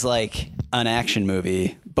 it was like an action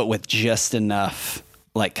movie, but with just enough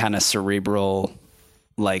like kind of cerebral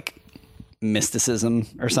like mysticism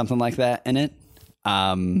or something like that in it,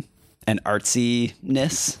 and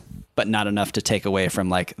artsiness, but not enough to take away from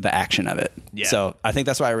like the action of it. Yeah. So I think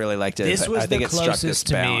that's why I really liked it. This was I think the it struck this closest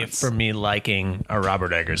to me balance. for me liking a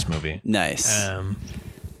Robert Eggers movie. Nice.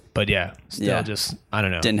 But yeah, still just, I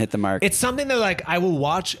don't know. Didn't hit the mark. It's something that like I will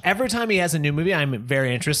watch every time he has a new movie. I'm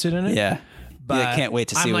very interested in it. Yeah. But I can't wait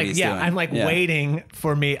to see what he's doing. I'm like waiting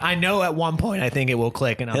for me. I know at one point I think it will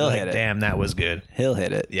click and I'll be like, damn, that was good. He'll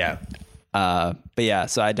hit it. Yeah. But yeah,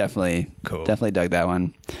 so I definitely dug that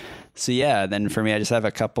one. So yeah, then for me, I just have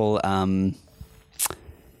a couple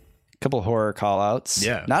horror call outs.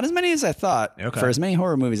 Yeah. Not as many as I thought for as many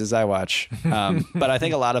horror movies as I watch. But I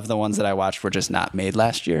think a lot of the ones that I watched were just not made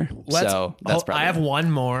last year. So that's probably... I have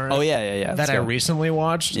one more. Oh yeah. That I recently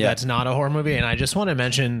watched. Yeah. That's not a horror movie. And I just want to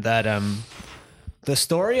mention that, the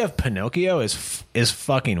story of Pinocchio is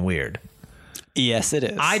fucking weird. Yes, it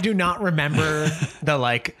is. I do not remember the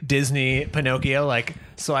like Disney Pinocchio. Like,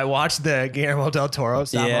 so I watched the Guillermo del Toro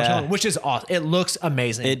stop motion, which is awesome. It looks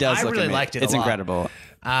amazing. It does. I look really amazing. liked it. It's a lot. incredible.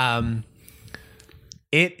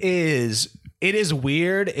 It is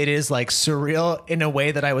weird. It is like surreal in a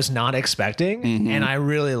way that I was not expecting, and I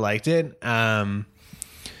really liked it. But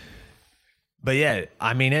yeah,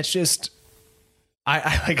 I mean, it's just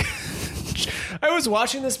I like. I was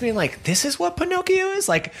watching this being like, this is what Pinocchio is?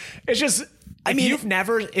 Like, it's just,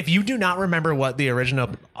 if you do not remember what the original,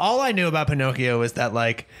 all I knew about Pinocchio is that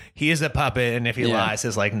like, he is a puppet and if he lies,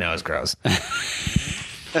 his like nose grows.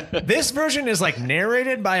 This version is like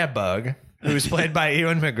narrated by a bug who's played by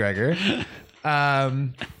Ewan McGregor.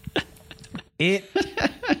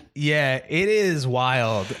 It is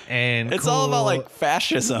wild, and it's all about like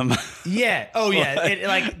fascism. Yeah. Oh yeah. It,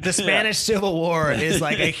 like the Spanish Civil War is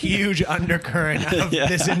like a huge undercurrent of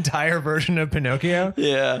this entire version of Pinocchio.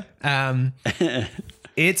 Yeah. But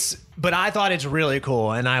I thought it's really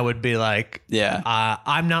cool, and I would be like,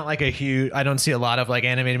 I'm not like I don't see a lot of like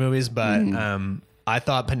animated movies, but I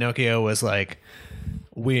thought Pinocchio was like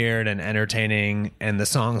weird and entertaining, and the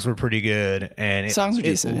songs were pretty good, and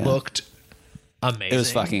it looked amazing. It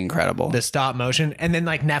was fucking incredible. The stop motion, and then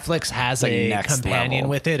like Netflix has like a companion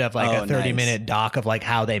with it of like a 30-minute doc of like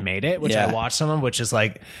how they made it, which I watched some of, which is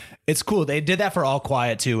like, it's cool. They did that for All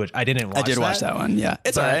Quiet too, which I didn't watch. I did watch that one. Yeah,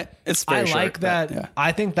 it's all right. It's very short, like that. Yeah.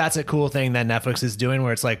 I think that's a cool thing that Netflix is doing,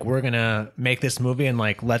 where it's like, we're gonna make this movie and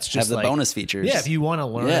like let's just have the bonus features. Yeah, if you want to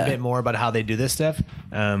learn a bit more about how they do this stuff.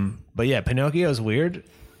 But yeah, Pinocchio is weird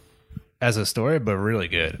as a story, but really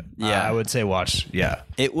good. Yeah, I would say watch. Yeah,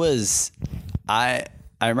 it was. I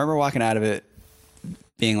remember walking out of it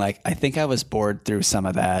being like, I think I was bored through some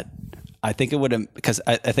of that. I think it would have, because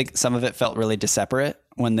I think some of it felt really separate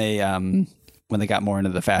when they got more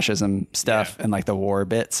into the fascism stuff and like the war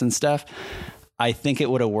bits and stuff. I think it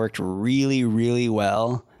would have worked really, really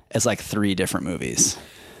well as like 3 different movies.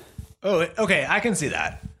 Oh, okay. I can see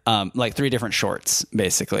that. Like 3 different shorts,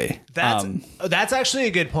 basically. That's actually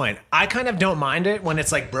a good point. I kind of don't mind it when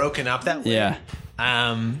it's like broken up that way. Yeah.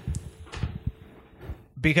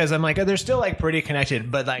 Because I'm like, they're still like pretty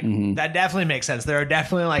connected, but like that definitely makes sense. There are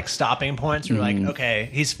definitely like stopping points where like, okay,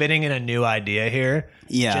 he's fitting in a new idea here.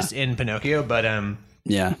 Yeah. Just in Pinocchio, but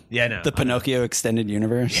yeah. Yeah, no. The Pinocchio extended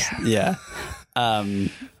universe. Yeah.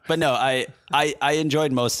 But no, I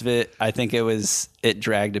enjoyed most of it. I think it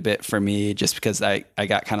dragged a bit for me just because I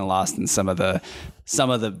got kind of lost in some of the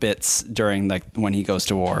bits during like when he goes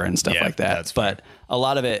to war and stuff like that. But a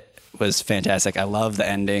lot of it was fantastic. I love the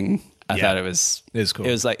ending. I thought it was cool.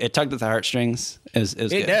 It was like, it tugged at the heartstrings. It was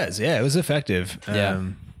good. It does. Yeah. It was effective. Yeah.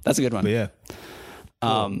 That's a good one. But yeah.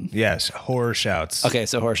 Cool. Yes. Horror shouts. Okay.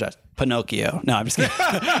 So horror shouts. Pinocchio. No, I'm just kidding.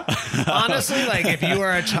 Honestly, like if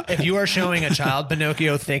you are showing a child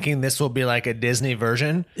Pinocchio thinking this will be like a Disney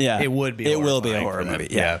version, it would be. It will be a horror movie.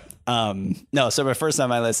 Yeah. No. So my first on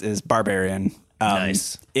my list is Barbarian.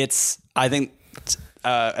 Nice. I think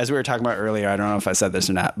as we were talking about earlier, I don't know if I said this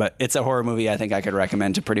or not, but it's a horror movie I think I could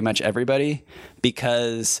recommend to pretty much everybody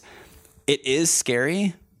because it is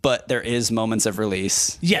scary, but there is moments of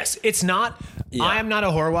release. Yes, it's not. Yeah. I am not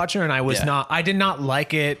a horror watcher, and I was not. I did not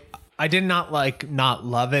like it. I did not not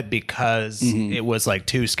love it because it was like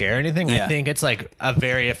too scary or anything. I think it's like a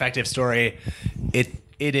very effective story. It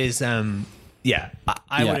is. I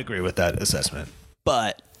would agree with that assessment,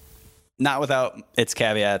 but not without its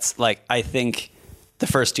caveats. Like I think the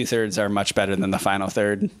first 2/3 are much better than the final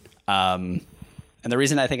third. And the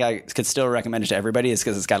reason I think I could still recommend it to everybody is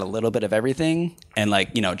because it's got a little bit of everything. And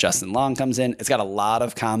like, Justin Long comes in. It's got a lot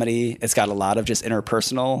of comedy. It's got a lot of just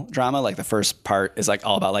interpersonal drama. Like the first part is like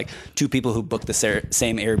all about like two people who book the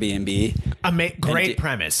same Airbnb. Great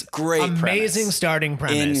premise. Amazing starting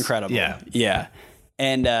premise. Incredible. Yeah.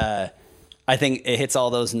 And I think it hits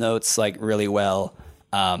all those notes like really well.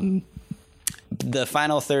 The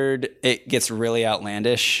final third, it gets really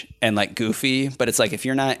outlandish and like goofy, but it's like if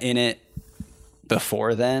you're not in it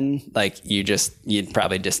before then, like you'd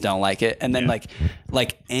probably just don't like it. And then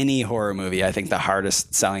like any horror movie, I think the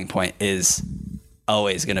hardest selling point is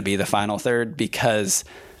always going to be the final third because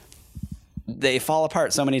they fall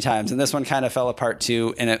apart so many times. And this one kind of fell apart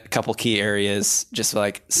too in a couple key areas, just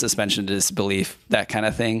like suspension of disbelief, that kind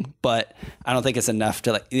of thing. But I don't think it's enough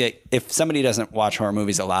to like if somebody doesn't watch horror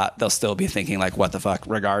movies a lot, they'll still be thinking like, what the fuck,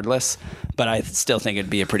 regardless. But I still think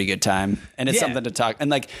it'd be a pretty good time. And it's something to talk.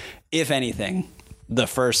 And like, if anything, the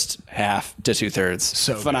first half to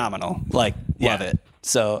 2/3, phenomenal. Good. Like, love it.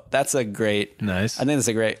 So that's a great, nice. I think it's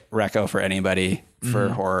a great reco for anybody for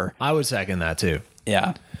horror. I would second that too.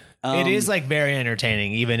 Yeah. It is like very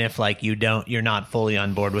entertaining, even if like you're not fully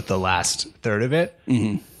on board with the last third of it.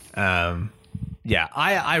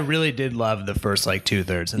 I really did love the first like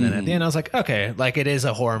 2/3, and then at the end I was like, okay, like it is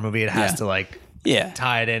a horror movie. It has to like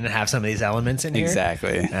tie it in and have some of these elements in here.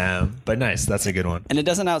 Exactly. But nice, that's a good one. And it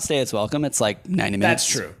doesn't outstay its welcome. It's like 90 minutes. That's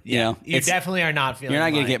true. You definitely are not feeling. You're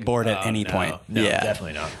not going to get bored at any point. No,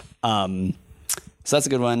 definitely not. So that's a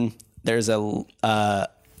good one. There's I'll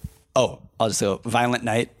just go Violent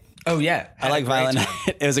Night. Oh yeah, I like Violent Night.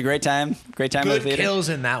 It was a great time. Great time. Good kills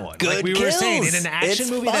in that one. Good like we kills. were saying, in an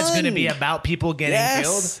action movie that's going to be about people getting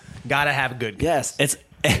killed, gotta have good kills. Yes,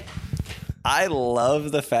 I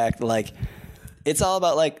love the fact like it's all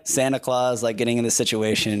about like Santa Claus like getting in this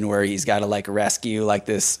situation where he's got to like rescue like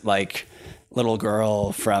this like little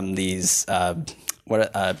girl from these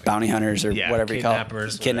bounty hunters or whatever you call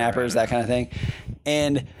it, kidnappers, that kind of thing,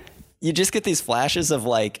 and you just get these flashes of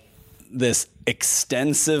like this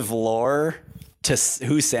extensive lore to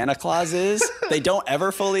who Santa Claus is. They don't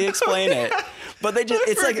ever fully explain it, but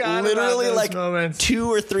it's like literally like moments.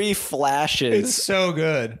 2 or 3 flashes. It's so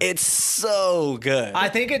good. I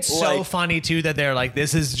think it's so funny too that they're like,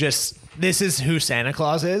 this is who Santa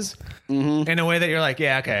Claus is. In a way that you're like,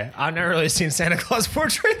 yeah, okay, I've never really seen Santa Claus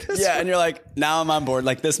portrayed this way. And you're like, now I'm on board.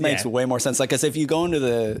 Like, this makes way more sense. Like, because if you go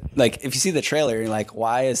into if you see the trailer, you're like,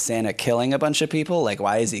 why is Santa killing a bunch of people? Like,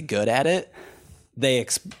 why is he good at it?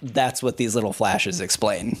 That's what these little flashes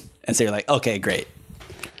explain. And so you're like, okay, great.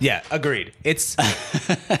 Yeah, agreed. It's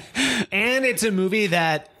and it's a movie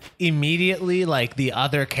that immediately like the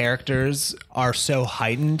other characters are so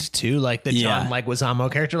heightened too, like the John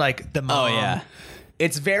Leguizamo character, like the mom. Oh yeah.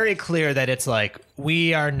 It's very clear that it's like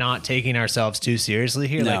we are not taking ourselves too seriously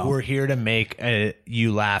here. No. Like we're here to make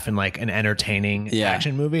you laugh in like an entertaining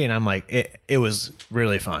action movie, and I'm like, it was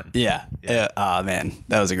really fun. Yeah. Oh man,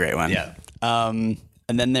 that was a great one. Yeah. And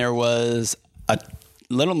then there was a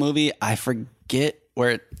little movie, I forget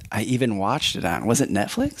where I even watched it on. Was it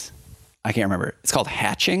Netflix? I can't remember. It's called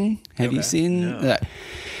Hatching. Have you seen that?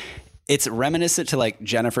 It's reminiscent to like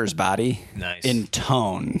Jennifer's Body in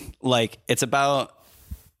tone. Like it's about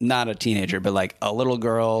not a teenager, but like a little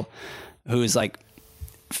girl who's like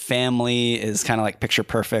family is kind of like picture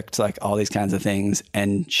perfect, like all these kinds of things.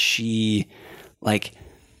 And she like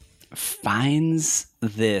finds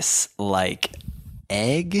this like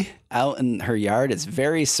egg out in her yard. It's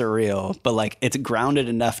very surreal, but like it's grounded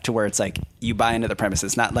enough to where it's like you buy into the premise.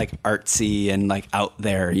 It's not like artsy and like out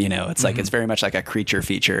there, it's like it's very much like a creature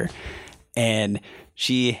feature. And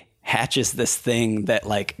she hatches this thing that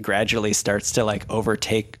like gradually starts to like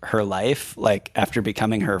overtake her life, like after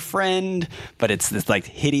becoming her friend, but it's this like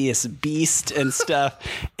hideous beast and stuff.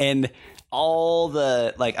 And all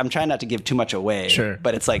the like, I'm trying not to give too much away,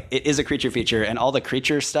 but it's like it is a creature feature, and all the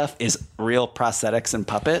creature stuff is real prosthetics and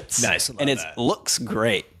puppets. Nice, and it looks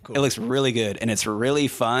great. Cool. It looks really good, and it's really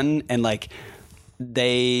fun. And like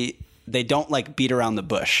they don't like beat around the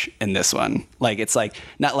bush in this one. Like it's like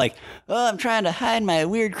not like, oh, I'm trying to hide my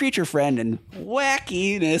weird creature friend and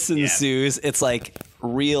wackiness ensues. It's like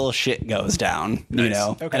real shit goes down, you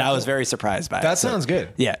know? Okay, and I was very surprised by it. That sounds good.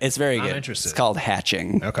 Yeah, it's very good. interested. It's called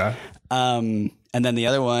Hatching. Okay. And then the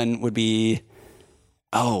other one would be,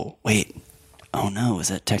 oh, wait. Oh, no.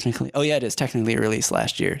 Is it technically? Oh, yeah, it is technically released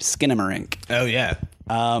last year. Skinamarink. Oh, yeah.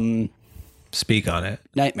 Speak on it.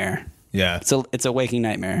 Nightmare. Yeah. It's a waking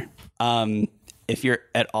nightmare. If you're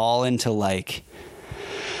at all into like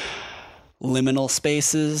liminal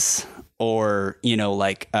spaces or, you know,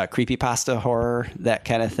 like creepypasta horror, that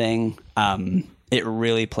kind of thing, it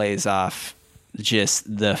really plays off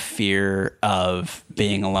just the fear of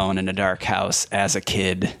being alone in a dark house as a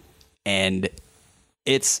kid. And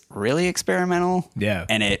it's really experimental. Yeah.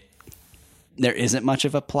 And there isn't much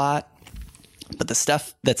of a plot. But the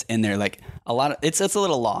stuff that's in there, like a lot of it's a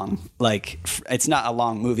little long. Like it's not a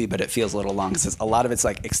long movie, but it feels a little long because a lot of it's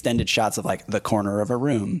like extended shots of like the corner of a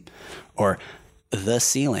room, or the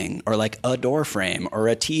ceiling, or like a door frame, or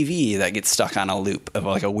a TV that gets stuck on a loop of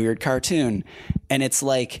like a weird cartoon, and it's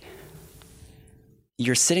like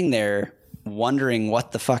you're sitting there wondering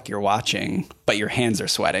what the fuck you're watching, but your hands are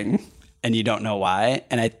sweating and you don't know why.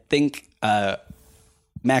 And I think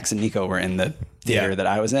Max and Nico were in the theater that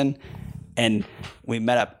I was in. And we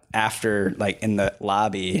met up after, like, in the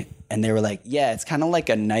lobby, and they were like, yeah, it's kind of like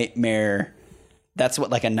a nightmare. That's what,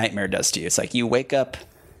 like, a nightmare does to you. It's like you wake up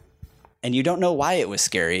and you don't know why it was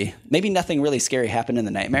scary. Maybe nothing really scary happened in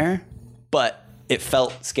the nightmare, but it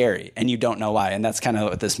felt scary, and you don't know why. And that's kind of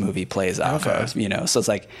what this movie plays off of, you know? So it's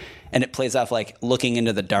like, and it plays off, like, looking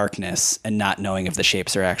into the darkness and not knowing if the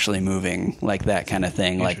shapes are actually moving, like that kind of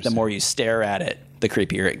thing. Like, the more you stare at it, the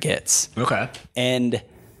creepier it gets. Okay. And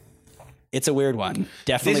it's a weird one.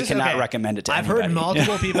 Definitely cannot recommend it to I've anybody. heard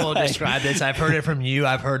multiple people describe this. I've heard it from you.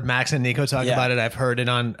 I've heard Max and Nico talk about it. I've heard it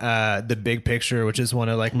on The Big Picture, which is one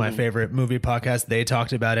of like my favorite movie podcasts. They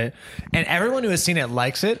talked about it. And everyone who has seen it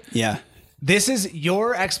likes it. Yeah. This is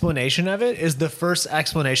your explanation of it is the first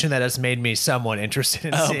explanation that has made me somewhat interested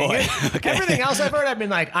in seeing it. Okay. Everything else I've heard, I've been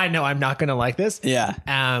like, I know I'm not going to like this. Yeah.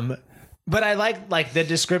 But I like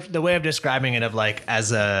the way of describing it of like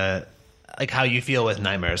as a like how you feel with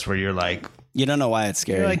nightmares, where you're like, You don't know why it's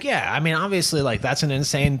scary. you're like, yeah, I mean, obviously, like that's an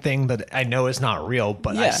insane thing that I know is not real,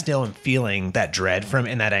 but I Yeah. still am feeling that dread from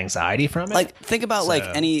and that anxiety from it. Like, think about like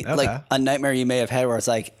any like a nightmare you may have had where it's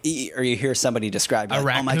like, or you hear somebody describe a like,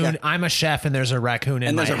 raccoon. Oh my God. I'm a chef, and there's a raccoon in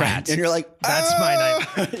And my there's a hat, rat, and you're like, that's my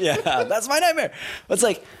nightmare. yeah, that's my nightmare. But it's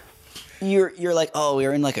like you're like, oh, we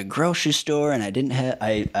were in like a grocery store and I didn't have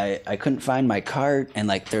I couldn't find my cart, and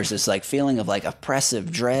like there's this like feeling of like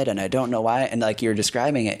oppressive dread and I don't know why, and like you're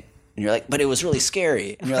describing it and you're like, but it was really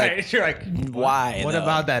scary, and you're like, Right? You're like, why? What though?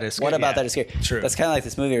 about that is scary? What about Yeah. that is scary? True. That's kind of like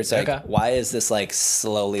this movie where it's like, Okay. why is this like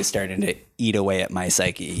slowly starting to eat away at my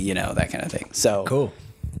psyche? You know, that kind of thing. So Cool.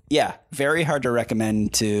 Yeah, very hard to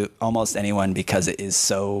recommend to almost anyone because it is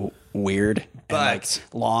so weird and like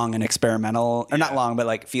long and experimental, or not long, but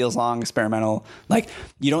like feels long, experimental. Like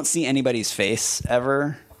you don't see anybody's face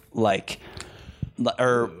ever, like,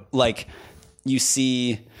 or like you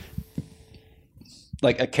see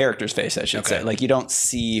like a character's face, I should say. Like you don't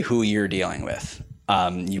see who you're dealing with.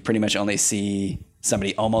 You pretty much only see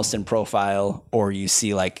somebody almost in profile, or you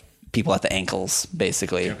see like people at the ankles,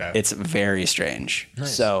 basically. Okay. It's very strange.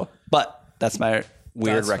 So, but that's my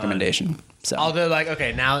weird That's recommendation. So Although, like,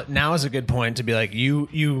 okay, now is a good point to be like, you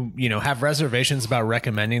know, have reservations about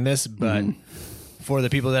recommending this, but for the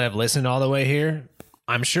people that have listened all the way here,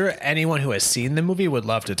 I'm sure anyone who has seen the movie would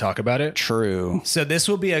love to talk about it. true. So this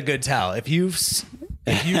will be a good tell. If you've seen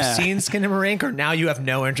Skinamarink, or now you have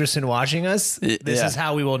no interest in watching us, this Yeah. is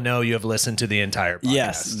how we will know you have listened to the entire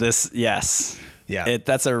podcast. Yes. Yeah.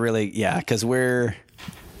 That's a really, because we're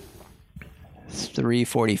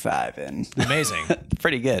 3:45 in. Amazing.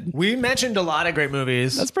 Pretty good. We mentioned a lot of great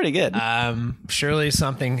movies. That's pretty good. Surely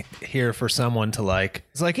something here for someone to like.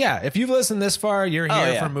 It's like, yeah, if you've listened this far, you're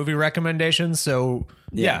here yeah. for movie recommendations. So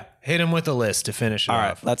yeah, hit them with a list to finish it All off.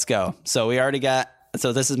 right, let's go. So we already got,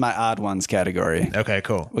 so this is my odd ones category. Okay,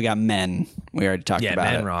 cool. We got Men. We already talked Yeah,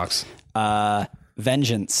 about Man it. rocks.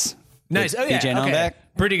 Vengeance. Nice. with Oh yeah. BJ Okay. Novak.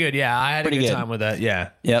 Pretty good. Yeah, I had Pretty a good good. time with that. Yeah.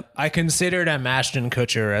 Yep. I considered Ashton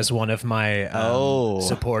Kutcher as one of my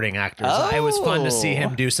supporting actors. It was fun to see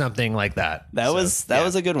him do something like that. That was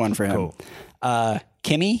a good one for him. Cool.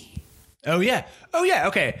 Kimmy. Oh yeah.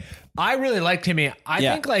 Okay. I really liked Timmy. I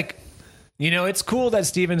think like, you know, it's cool that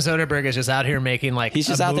Steven Soderbergh is just out here making like He's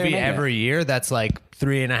just a out there movie making it. every year that's like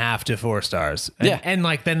 3.5 to 4 stars. And, Yeah. and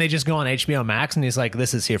like then they just go on HBO Max and he's like,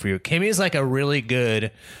 this is here for you. Kimmy's like a really good,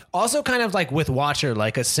 also kind of like with Watcher,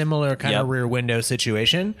 like a similar kind of Yep. Rear Window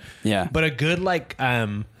situation. Yeah. But a good like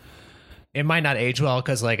it might not age well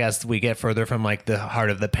because like as we get further from like the heart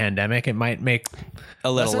of the pandemic, it might make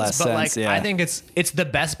A little less but sense, like yeah. I think it's the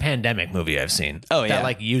best pandemic movie I've seen. Oh, yeah. That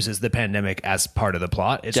like uses the pandemic as part of the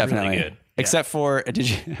plot. It's Definitely. really good. Except for, did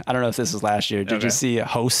you? I don't know if this was last year. Did Okay. you see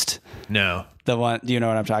Host? No. The one? Do you know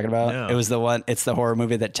what I'm talking about? No. It was the one. It's the horror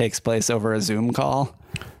movie that takes place over a Zoom call.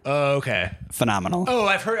 Oh, okay. Phenomenal. Oh,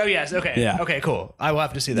 I've heard. Oh, yes. Okay. Yeah. Okay, cool. I will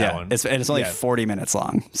have to see that yeah, one. it's only Yeah. 40 minutes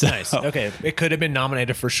long. So, Nice. Okay. It could have been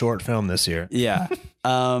nominated for short film this year. Yeah.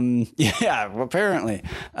 Yeah. Well, apparently,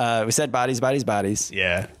 we said bodies.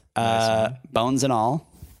 Yeah. Bones and all.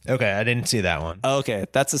 Okay. I didn't see that one. Okay,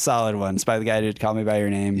 that's a solid one. It's by the guy who did Call Me by Your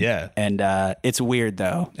Name. Yeah. and it's weird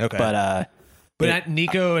though. Okay. But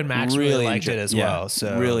Nico and Max really liked it as well.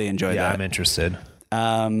 So really enjoyed yeah, that. I'm interested.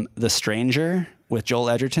 The Stranger with Joel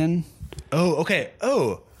Edgerton. Oh, okay.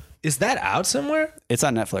 Oh, is that out somewhere? It's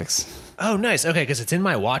on Netflix. Oh, nice. Okay, because it's in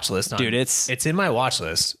my watch list. Dude, it's in my watch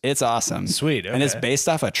list. It's awesome. Sweet, And it's okay. based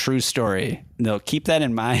off a true story. No, keep that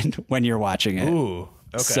in mind when you're watching it. Ooh.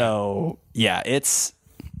 Okay. So yeah, it's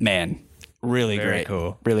really Very great.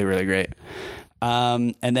 cool. Really, really great.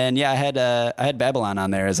 And then I had Babylon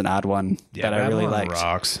on there as an odd one that I really Babylon liked.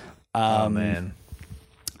 Rocks. Oh man,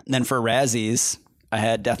 And then for Razzies, I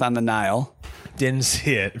had Death on the Nile. didn't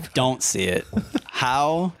see it. Don't see it.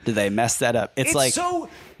 How did they mess that up? It's like so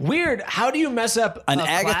weird. How do you mess up An a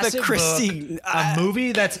Agatha classic Christie- book, a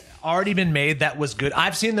movie that's already been made that was good?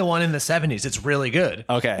 I've seen the one in the 70s. It's really good.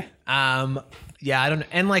 okay. Yeah, I don't.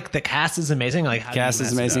 And like the cast is amazing. Like how do you Cast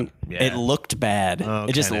is mess amazing. It, up? Yeah. It looked bad. Oh,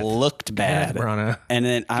 it just Kenneth. looked bad. Kenneth Branagh. And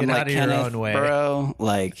then I'm Get like, out of your Kenneth, own way. bro,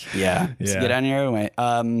 like, yeah, just Yeah. get on your own way.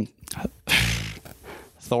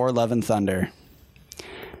 Thor: Love and Thunder.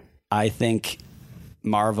 I think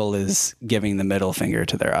Marvel is giving the middle finger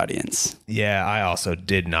to their audience. Yeah, I also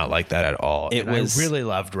did not like that at all. It And was- I really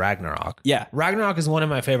loved Ragnarok. Yeah. Ragnarok is one of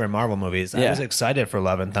my favorite Marvel movies. I Yeah. was excited for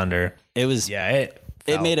Love and Thunder. It was. Yeah, it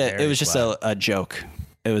It was just a joke.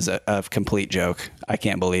 It was a complete joke. I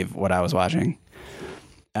can't believe what I was watching.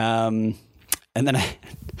 And then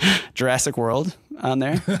Jurassic World on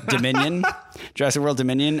there, Dominion, Jurassic World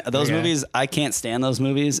Dominion. Those Yeah. movies, I can't stand those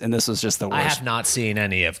movies, and this was just the worst. I have not seen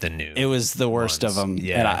any of the new. It was the worst of them.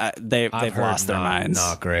 Yeah. And they've I've heard lost their minds.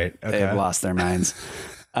 Not great. Okay. They've lost their minds.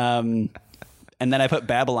 And then I put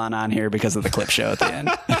Babylon on here because of the clip show at the end.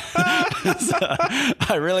 So,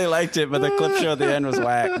 I really liked it, but the clip show at the end was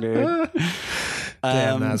whack, dude.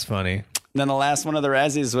 Damn, that's funny. Then the last one of the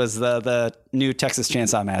Razzies was the new Texas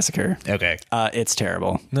Chainsaw Massacre. Okay. It's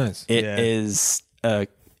terrible. Nice. It Yeah. is.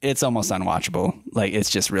 It's almost unwatchable. Like, it's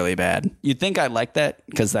just really bad. You'd think I'd like that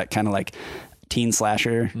because that kind of like teen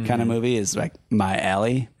slasher Mm-hmm. kind of movie is like my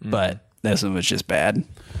alley, but this one was just bad.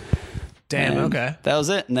 Damn. And Okay. that was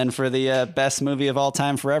it. And then for the best movie of all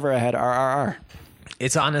time forever, I had RRR.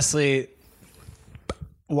 It's honestly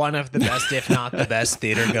one of the best, if not the best,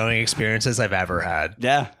 theater going experiences I've ever had.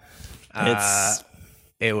 Yeah, it's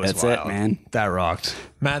It was That's it, wild. man. That rocked.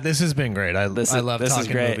 Matt, this has been great. I love this is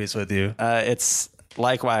talking great. movies with you. it's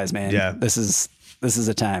likewise, man. Yeah. this is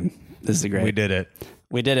a time. This is a great. We did it.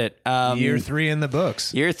 We did it. Year 3 in the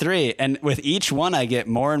books. Year 3, and with each one, I get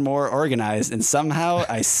more and more organized, and somehow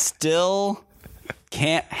I still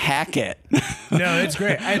can't hack it. No, it's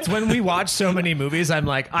great. It's when we watch so many movies,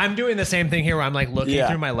 I'm doing the same thing here where I'm like looking Yeah.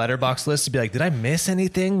 through my letterbox list to be like, did I miss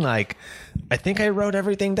anything? Like, I think I wrote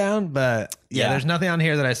everything down, but yeah, Yeah. there's nothing on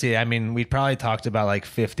here that I see. I mean, we probably talked about like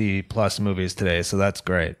 50 plus movies today, so that's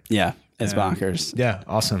great. Yeah, it's bonkers. Yeah,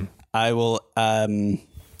 awesome. I will.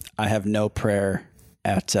 I have no prayer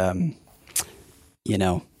at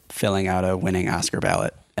filling out a winning Oscar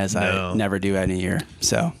ballot, as No. I never do any year.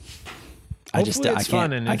 So I just Hopefully I it's fun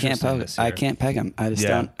can't and I can't interesting peg this I year. can't peg them. I just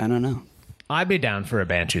Yeah. I don't know. I'd be down for a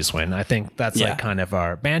Banshees win. I think that's Yeah. like kind of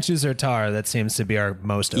our Banshees or Tar. That seems to be our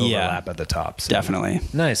most overlap at the top. So. Definitely,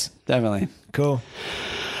 Nice. definitely. Cool.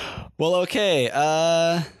 Well, okay.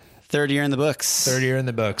 Third year in the books. Third year in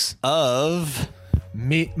the books. of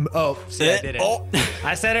Me. Oh, see, I did it. Oh.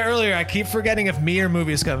 I said it earlier. I keep forgetting if me or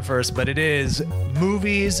movies come first, but it is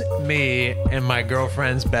movies, me, and my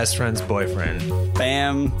girlfriend's best friend's boyfriend.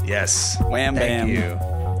 Bam, Yes. wham, Thank bam.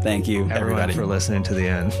 you, Thank you, everyone, everybody. for listening to the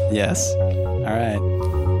end. Yes. All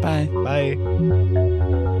right. Bye. Bye.